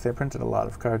didn't think they printed a lot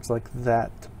of cards like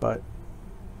that, but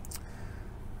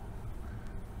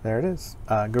there it is.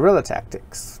 Guerrilla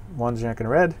Tactics. 1 generic and a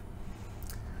red.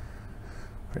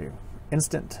 For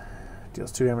instant.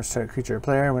 Deals 2 damage to target creature or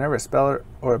player. Whenever a spell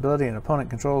or ability an opponent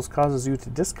controls causes you to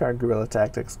discard Guerrilla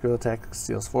Tactics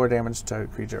deals 4 damage to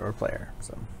target creature or player.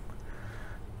 So,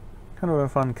 kind of a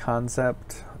fun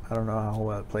concept. I don't know how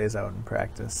well it plays out in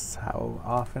practice. How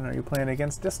often are you playing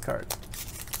against discard?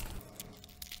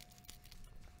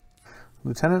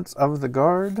 Lieutenants of the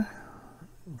Guard.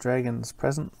 Dragon's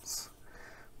Presence.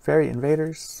 Fairy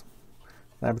Invaders.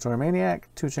 Laboratory Maniac,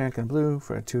 2 generic and blue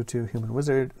for a 2/2 human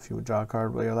wizard. If you would draw a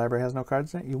card while your library has no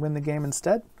cards in it, you win the game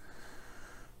instead.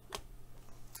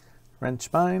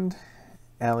 Wrenchbind,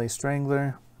 Alley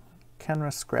Strangler,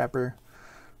 Kenra Scrapper,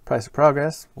 Price of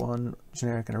Progress, 1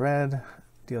 generic and a red,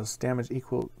 deals damage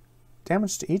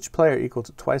to each player equal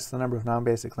to twice the number of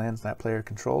non-basic lands that player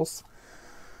controls.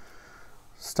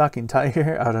 Stalking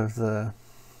Tiger out of the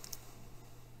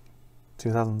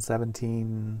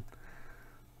 2017,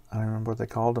 I don't remember what they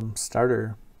called them,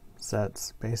 starter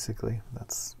sets, basically.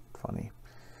 That's funny.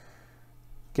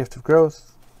 Gift of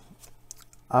Growth,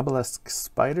 Obelisk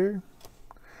Spider,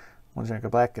 1 generic, a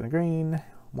black and a green,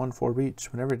 1/4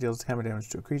 reach. Whenever it deals hammer damage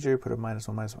to a creature, put a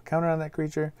 -1/-1 counter on that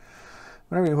creature.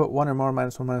 Whenever you put 1 or more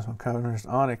 -1/-1 counters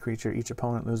on a creature, each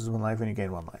opponent loses 1 life and you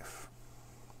gain 1 life.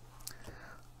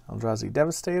 Eldrazi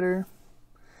Devastator,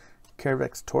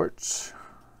 Kaervek's Torch.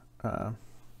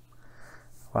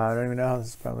 Wow, I don't even know how this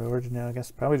is probably origin now. I guess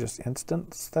probably just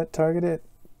instants that target it.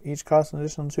 Each costs an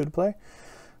additional 2 to play.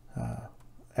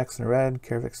 X and a red,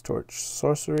 Kaervek's Torch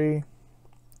Sorcery.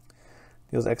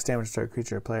 Deals X damage to target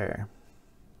creature or player,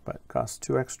 but costs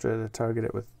 2 extra to target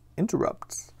it with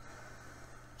interrupts.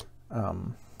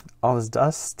 All is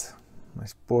Dust.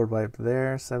 Nice board wipe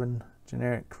there. 7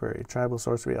 generic for a tribal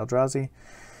sorcery Eldrazi.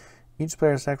 Each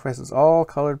player sacrifices all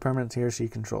colored permanents he or she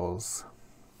controls.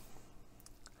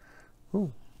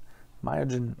 Ooh.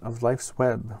 Myojin of Life's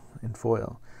Web in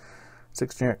foil.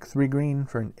 6 generic, 3 green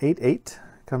for an 8/8.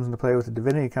 Comes into play with a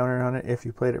divinity counter on it if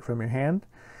you played it from your hand.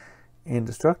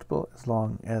 Indestructible as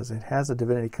long as it has a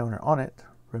divinity counter on it.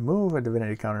 Remove a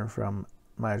divinity counter from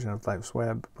Myojin of Life's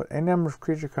Web. Put a number of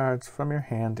creature cards from your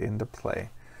hand into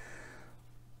play.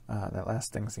 That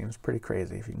last thing seems pretty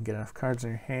crazy if you can get enough cards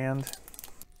in your hand.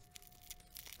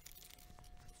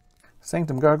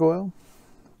 Sanctum Gargoyle.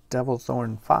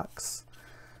 Devilthorn Fox.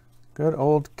 Good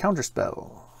old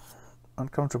Counterspell.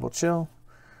 Uncomfortable Chill.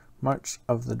 March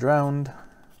of the Drowned.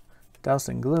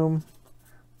 Dousing Gloom.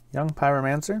 Young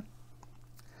Pyromancer.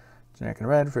 Generic and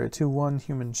red for a 2/1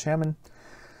 human shaman.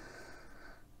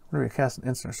 Whenever you cast an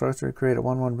instant or sorcery, create a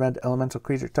 1/1 red elemental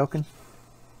creature token.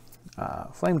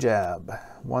 Flame Jab.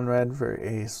 1 red for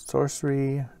a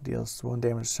sorcery. Deals 1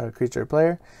 damage to target creature or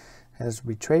player. Has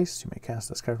Retrace. You may cast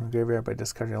this card from the graveyard by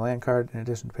discarding a land card in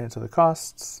addition to paying its other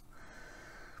costs.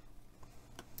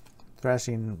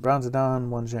 Thrashing Bronzodon.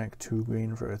 1 generic, 2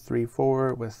 green for a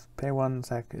 3/4 with pay 1,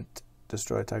 sack it,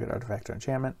 destroy target artifact or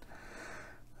enchantment.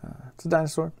 It's a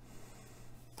dinosaur.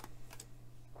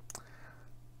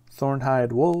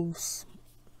 Thornhide Wolves.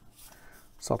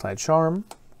 Saltide Charm.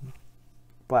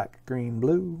 Black, green,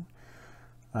 blue.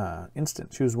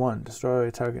 Instant, choose 1. Destroy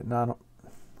target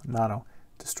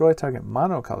Destroy target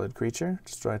mono-colored creature.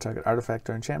 Destroy target artifact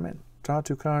or enchantment. Draw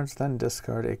 2 cards, then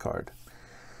discard a card.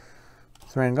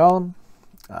 Thran Golem.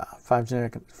 5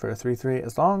 generic for a 3/3.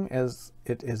 As long as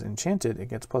it is enchanted, it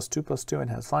gets +2/+2 and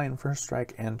has flying, first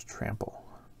strike, and trample.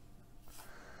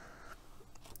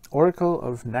 Oracle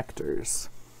of Nectars.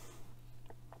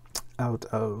 Out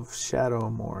of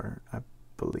Shadowmoor, I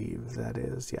believe that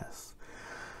is, yes.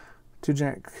 2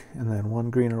 generic, and then 1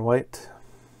 green or white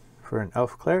for an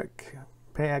elf cleric.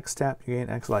 Pay X tap, you gain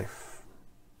X life.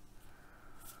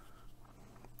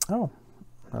 Oh,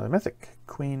 another mythic.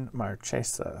 Queen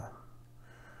Marchesa.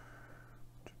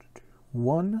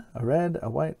 1, a red, a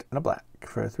white, and a black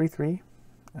for a 3/3.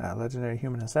 Legendary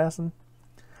human assassin.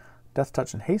 Death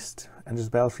Touch and Haste. Enters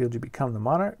the battlefield, you become the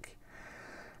monarch.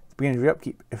 At the beginning of your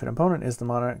upkeep, if an opponent is the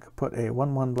monarch, put a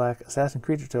 1/1 black assassin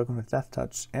creature token with Death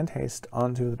Touch and Haste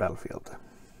onto the battlefield.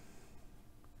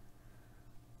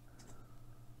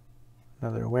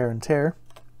 Another Wear and Tear.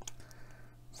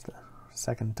 It's the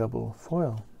second double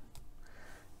foil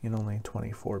in only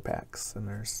 24 packs, and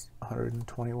there's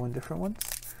 121 different ones.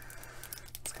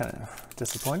 It's kind of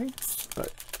disappointing,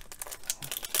 but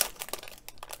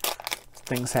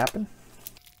things happen.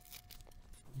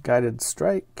 Guided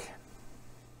Strike,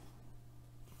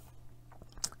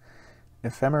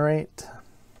 Ephemerate,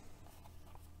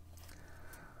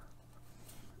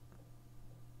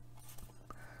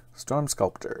 Storm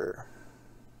Sculptor,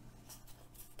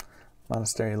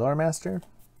 Monastery Loremaster,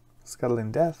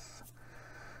 Scuttling Death,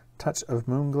 Touch of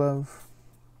Moonglove,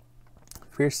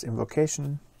 Fierce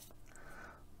Invocation,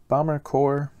 Bomber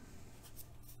Core,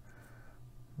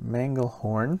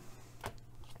 Manglehorn,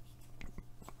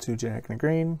 2 generic and a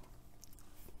green,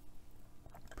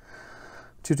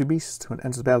 2/2 Beast. When it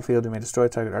enters the battlefield, you may destroy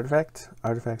target artifact.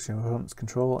 Artifacts your opponent's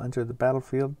control enter the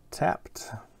battlefield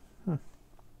tapped.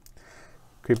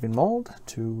 Creeping Mold,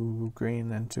 2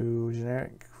 green and 2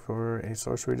 generic for a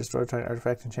sorcery, destroy target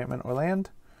artifact, enchantment, or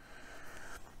land.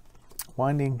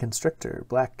 Winding Constrictor,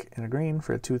 black and a green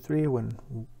for a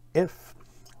 2/3 if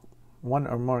one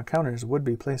or more counters would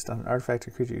be placed on an artifact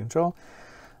or creature you control,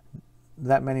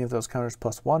 that many of those counters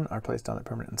 +1 are placed on the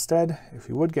permanent instead. If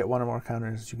you would get one or more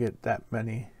counters, you get that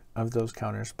many of those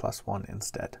counters +1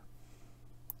 instead.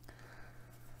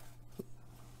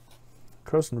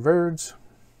 Croson Verge,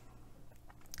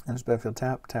 enters battlefield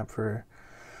tap for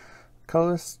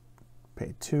colorless,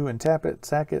 pay 2 and tap it,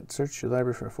 sack it, search your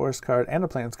library for a forest card and a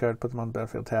plains card, put them on the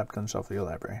battlefield tapped, and shuffle your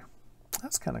library.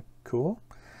 That's kind of cool.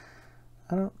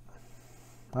 I don't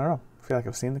know. I feel like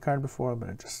I've seen the card before, but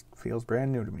it just feels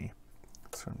brand new to me.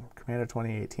 It's from Commander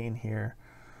 2018 here.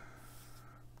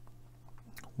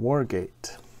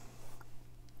 Wargate.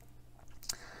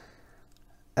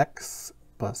 X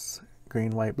plus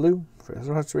green, white, blue. For a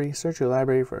sorcery, search your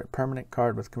library for a permanent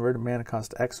card with converted mana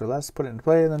cost X or less, put it into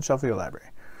play, and then shuffle your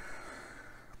library.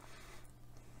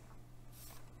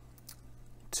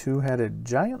 Two-Headed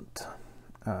Giant.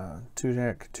 2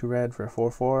 generic, 2 red for a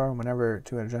 4/4. Whenever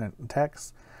Two-Headed Giant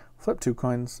attacks, flip 2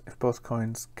 coins. If both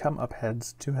coins come up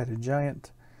heads, Two-Headed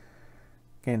Giant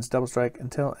gains double strike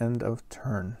until end of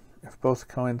turn. If both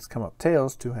coins come up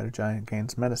tails, Two-Headed Giant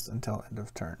gains menace until end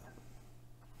of turn.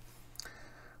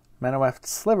 Mana Weft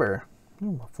Sliver.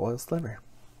 Ooh, a foil Sliver.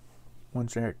 1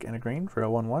 generic and a green for a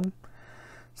 1/1.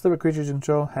 Sliver creatures you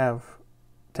control have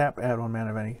tap, add 1 mana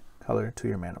of any color to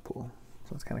your mana pool.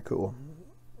 So it's kind of cool.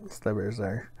 Slivers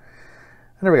are...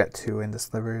 I never got too into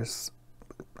slivers.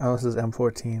 Oh, this is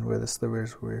M14 where the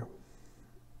slivers were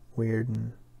weird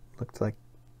and looked like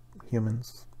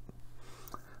humans.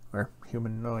 Or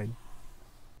humanoid.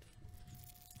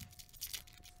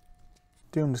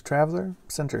 Doomed Traveler,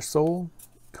 Center Soul,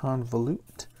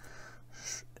 Convolute,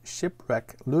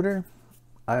 Shipwreck Looter,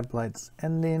 Eyeblight's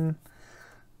Ending,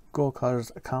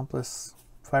 Goldcaller's Accomplice,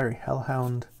 Fiery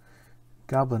Hellhound,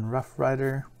 Goblin Rough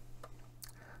Rider,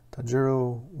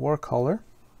 Tajuro Warcaller,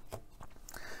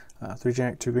 3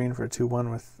 generic, 2 green for a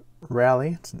 2/1 with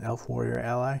Rally. It's an elf warrior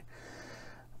ally.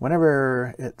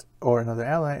 Whenever it or another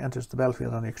ally enters the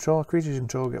battlefield under your control, creatures you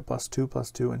control get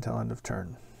 +2/+2 until end of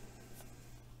turn.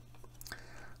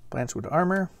 Blanchwood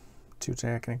Armor, 2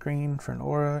 generic and a green for an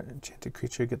aura. Enchanted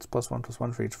creature gets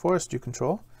 +1/+1 for each forest you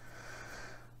control.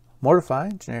 Mortify,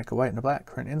 generic, a white and a black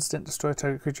for an instant, destroy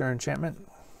target creature or enchantment.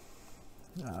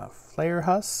 Flare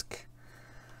Husk,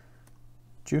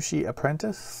 Jushi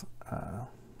Apprentice,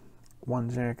 1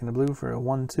 generic and a blue for a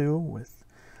 1/2 with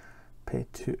pay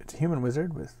 2. It's a human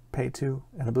wizard with pay 2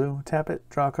 and a blue. Tap it,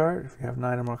 draw a card. If you have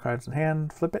 9 or more cards in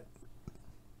hand, flip it.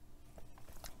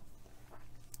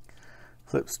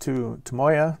 Flips to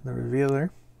Tomoya, the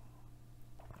Revealer.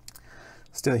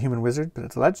 Still a human wizard, but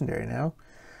it's a legendary now.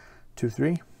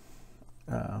 2/3.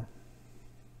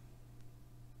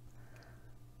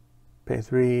 Pay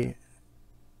 3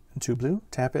 and 2 blue.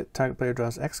 Tap it. Target player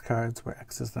draws X cards, where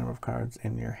X is the number of cards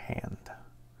in your hand.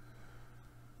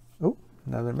 Oh,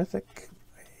 another mythic.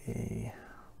 A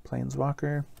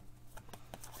Planeswalker.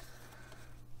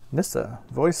 Nissa,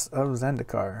 Voice of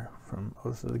Zendikar from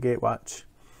Oath of the Gatewatch.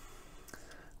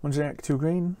 1 generic, 2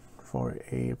 green for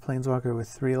a Planeswalker with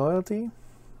 3 loyalty.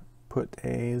 Put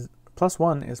a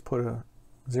 +1 is put a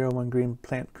 0/1 green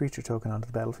plant creature token onto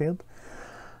the battlefield.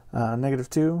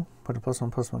 -2, put a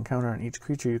 +1/+1 counter on each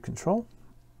creature you control.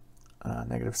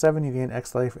 -7, you gain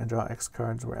X life and draw X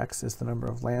cards, where X is the number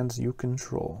of lands you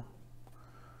control.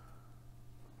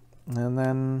 And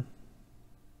then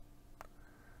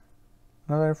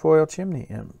another foil Chimney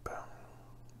Imp.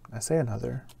 I say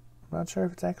another. I'm not sure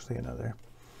if it's actually another.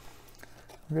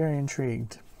 I'm very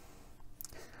intrigued.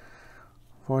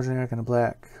 4 generic and a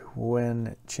black.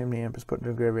 When Chimney Imp is put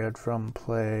into a graveyard from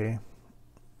play,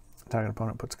 target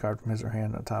opponent puts a card from his or her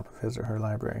hand on top of his or her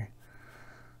library.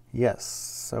 Yes,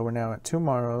 so we're now at 2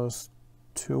 Morrows,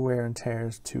 2 Wear and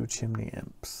Tears, 2 Chimney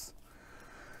Imps.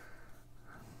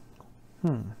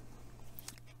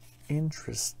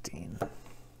 Interesting.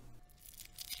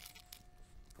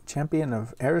 Champion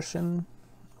of Erishin,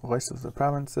 Voice of the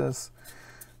Provinces,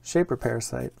 Shaper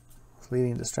Parasite,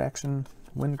 Fleeting Distraction,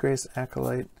 Windgrace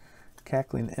Acolyte,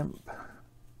 Cackling Imp,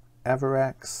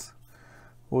 Avarax,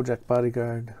 Wojak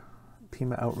Bodyguard,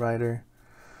 Pima Outrider,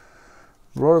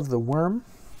 Roar of the Worm,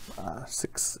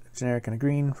 6 generic and a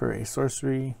green for a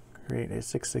sorcery. Create a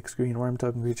 6/6 green worm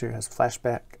token creature, has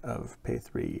flashback of pay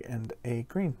 3 and a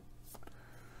green.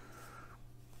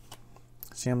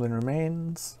 Shambling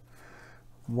Remains,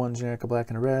 1 generic, a black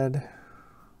and a red,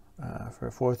 for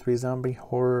a 4/3 zombie.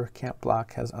 Horror, can't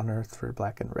block, has unearthed for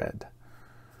black and red.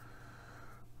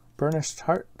 Burnished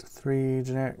Heart, 3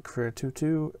 generic for a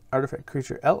 2/2 artifact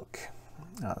creature elk.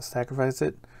 Sacrifice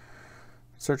it.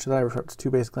 Search your library for up to 2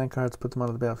 basic land cards, put them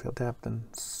onto the battlefield tapped, and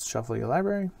shuffle your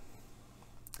library.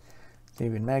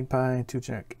 Thieving Magpie, 2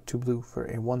 generic, 2 blue for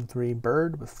a 1/3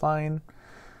 bird with flying.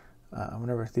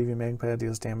 Whenever Thieving Magpie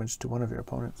deals damage to one of your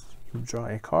opponents, you draw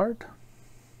a card.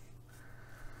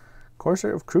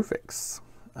 Courser of Kruphix,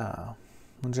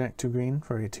 1 generic, 2 green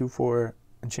for a 2/4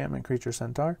 enchantment creature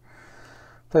centaur.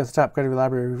 Play the top card of your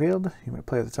library revealed. You may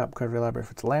play the top card of your library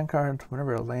if it's a land card.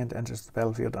 Whenever a land enters the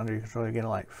battlefield under your control, you gain a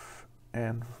life.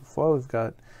 And for foil, we've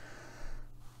got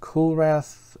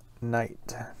Coolwrath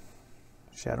Knight.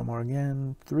 Shadowmoor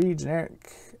again, 3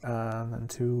 generic, then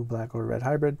 2 black or red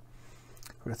hybrid.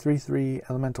 For a 3/3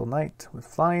 elemental knight with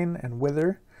flying and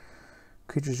wither.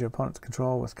 Creatures your opponents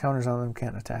control with counters on them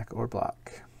can't attack or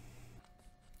block.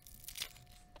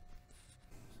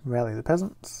 Rally the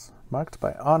Peasants, Marked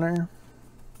by Honor,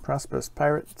 Prosperous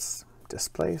Pirates,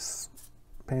 Displace,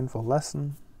 Painful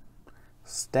Lesson,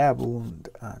 Stab Wound,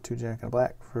 2 generic and a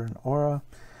black for an aura.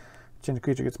 Enchanted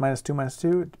creature gets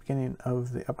 -2/-2 at the beginning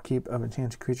of the upkeep of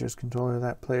enchanted creature's controller.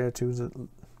 That player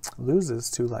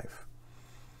loses 2 life.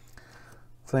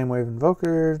 Flamewave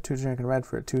Invoker, 2 generic and red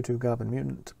for a 2/2 Goblin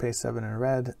Mutant, pay 7 and a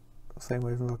red.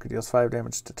 Flamewave Invoker deals 5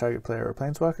 damage to target player or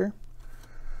planeswalker.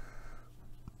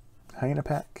 Hyena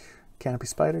Pack, Canopy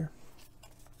Spider,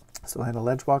 Silhana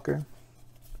Ledgewalker,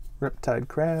 Riptide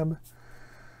Crab,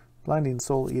 Blinding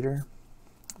Soul Eater,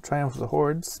 Triumph of the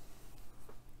Hordes,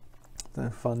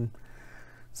 the fun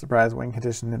surprise wing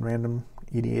condition in random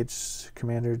EDH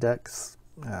commander decks,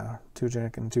 2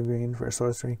 generic and 2 green for a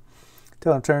sorcery.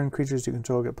 Till in turn, creatures you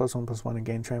control get +1/+1 and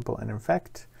gain trample and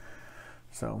infect.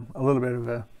 So a little bit of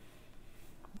a,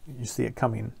 you see it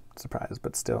coming surprise,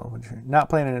 but still, when you're not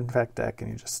playing an infect deck and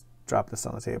you just drop this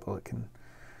on the table, it can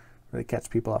really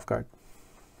catch people off guard.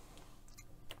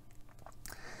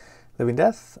 Living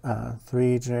Death,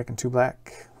 3 generic and 2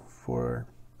 black for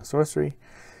a sorcery.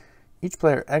 Each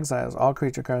player exiles all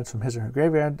creature cards from his or her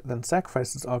graveyard, then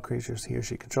sacrifices all creatures he or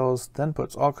she controls, then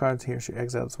puts all cards he or she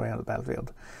exiles away on the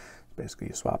battlefield. Basically,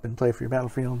 you swap and play for your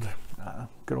battlefield.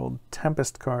 Good old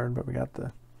Tempest card, but we got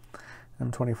the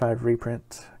M25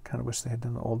 reprint. Kind of wish they had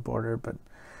done the old border, but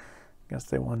I guess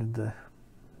they wanted the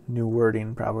new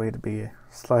wording probably to be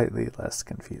slightly less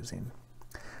confusing.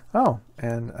 Oh,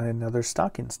 and another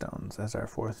Stocking Stones as our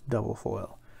 4th double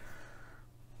foil.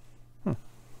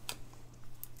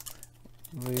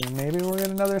 Maybe we'll get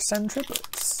another Send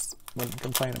Triplets. Wouldn't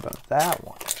complain about that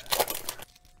one.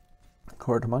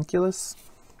 Cord Homunculus,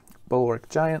 Bulwark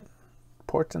Giant,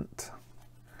 Portent,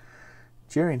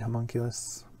 Jeering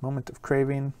Homunculus, Moment of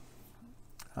Craving,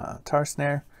 Tar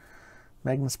Snare,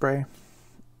 Magma Spray,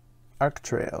 Arc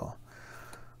Trail,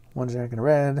 1 generic and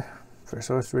red for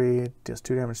sorcery, deals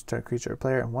 2 damage to target creature or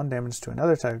player and 1 damage to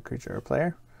another target creature or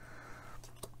player.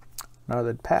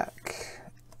 Gnarled Pack,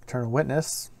 Eternal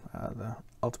Witness, the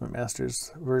Ultimate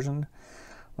Masters version,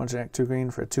 1 generic 2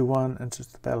 green for a 2/1, enters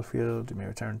the battlefield, you may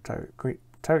return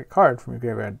target card from your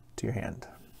graveyard to your hand.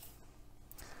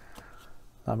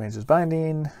 Lawmage's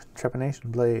Binding,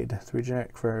 Trepanation Blade, 3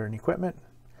 generic for an equipment.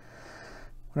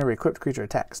 Whenever equipped creature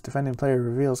attacks, defending player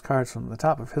reveals cards from the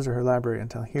top of his or her library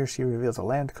until he or she reveals a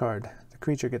land card. The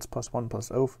creature gets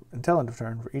 +1/+0 until end of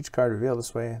turn. For each card revealed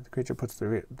this way, the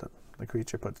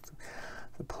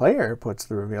player puts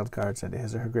the revealed cards into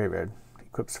his or her graveyard.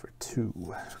 Equips for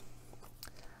 2.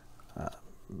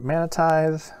 Mana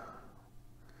Tithe,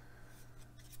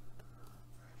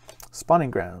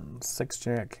 Spawning Grounds, 6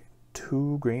 generic,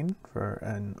 2 green for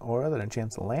an aura that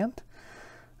enchants a land.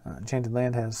 Enchanted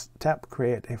land has tap,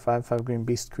 create a 5/5 green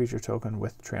beast creature token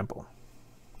with trample.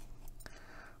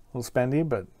 A little spendy,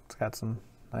 but it's got some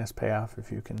nice payoff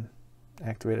if you can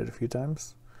activate it a few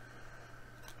times.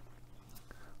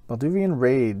 Balduvian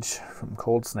Rage from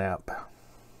Cold Snap.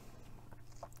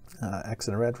 X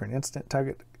and a red for an instant.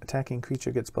 Target attacking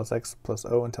creature gets +X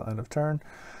 +O until end of turn.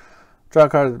 Draw a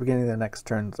card at the beginning of the next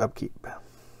turn's upkeep.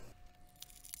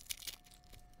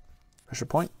 Pressure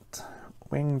Point,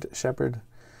 Winged Shepherd,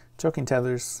 Choking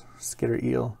Tethers, Skitter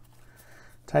Eel,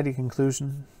 Tidy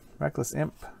Conclusion, Reckless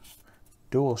Imp,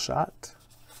 Dual Shot,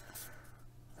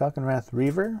 Falconwrath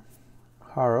Reaver,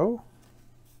 Harrow,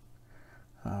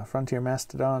 Frontier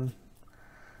Mastodon,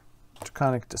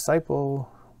 Draconic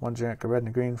Disciple, 1 generic, a red and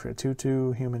a green for a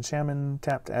 2/2, Human Shaman,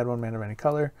 tap to add 1 mana of any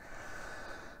color.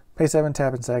 Pay 7,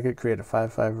 tap and sack it, create a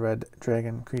 5/5 red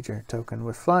dragon creature token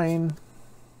with flying.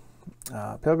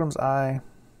 Pilgrim's Eye,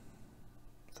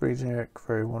 3 generic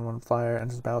for a 1/1 flyer,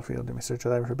 enters the battlefield. You may search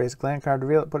your library for a basic land card,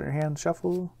 reveal it, put it in your hand,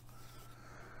 shuffle.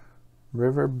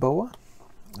 River Boa,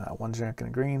 1 generic and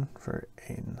a green for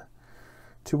a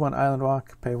 2/1 island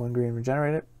walk, pay 1 green,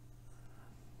 regenerate it.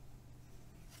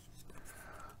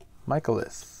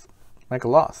 Michaeloth,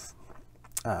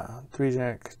 3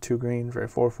 generic, 2 green for a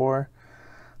 4/4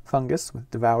 fungus with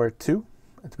Devour 2.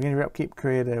 At the beginning of your upkeep,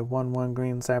 create a 1/1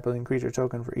 green sapling creature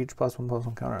token for each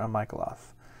 +1/+1 counter on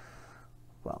Michaeloth.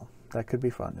 Well, that could be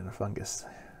fun in a fungus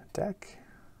deck.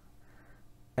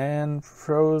 And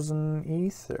Frozen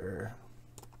Ether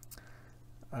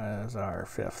as our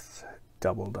 5th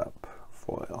doubled up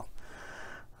foil.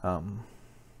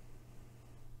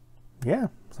 Yeah,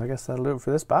 so I guess that'll do it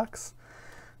for this box.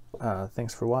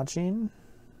 Thanks for watching.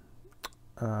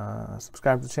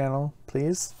 Subscribe to the channel,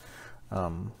 please.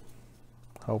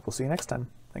 Hope we'll see you next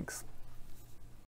time. Thanks.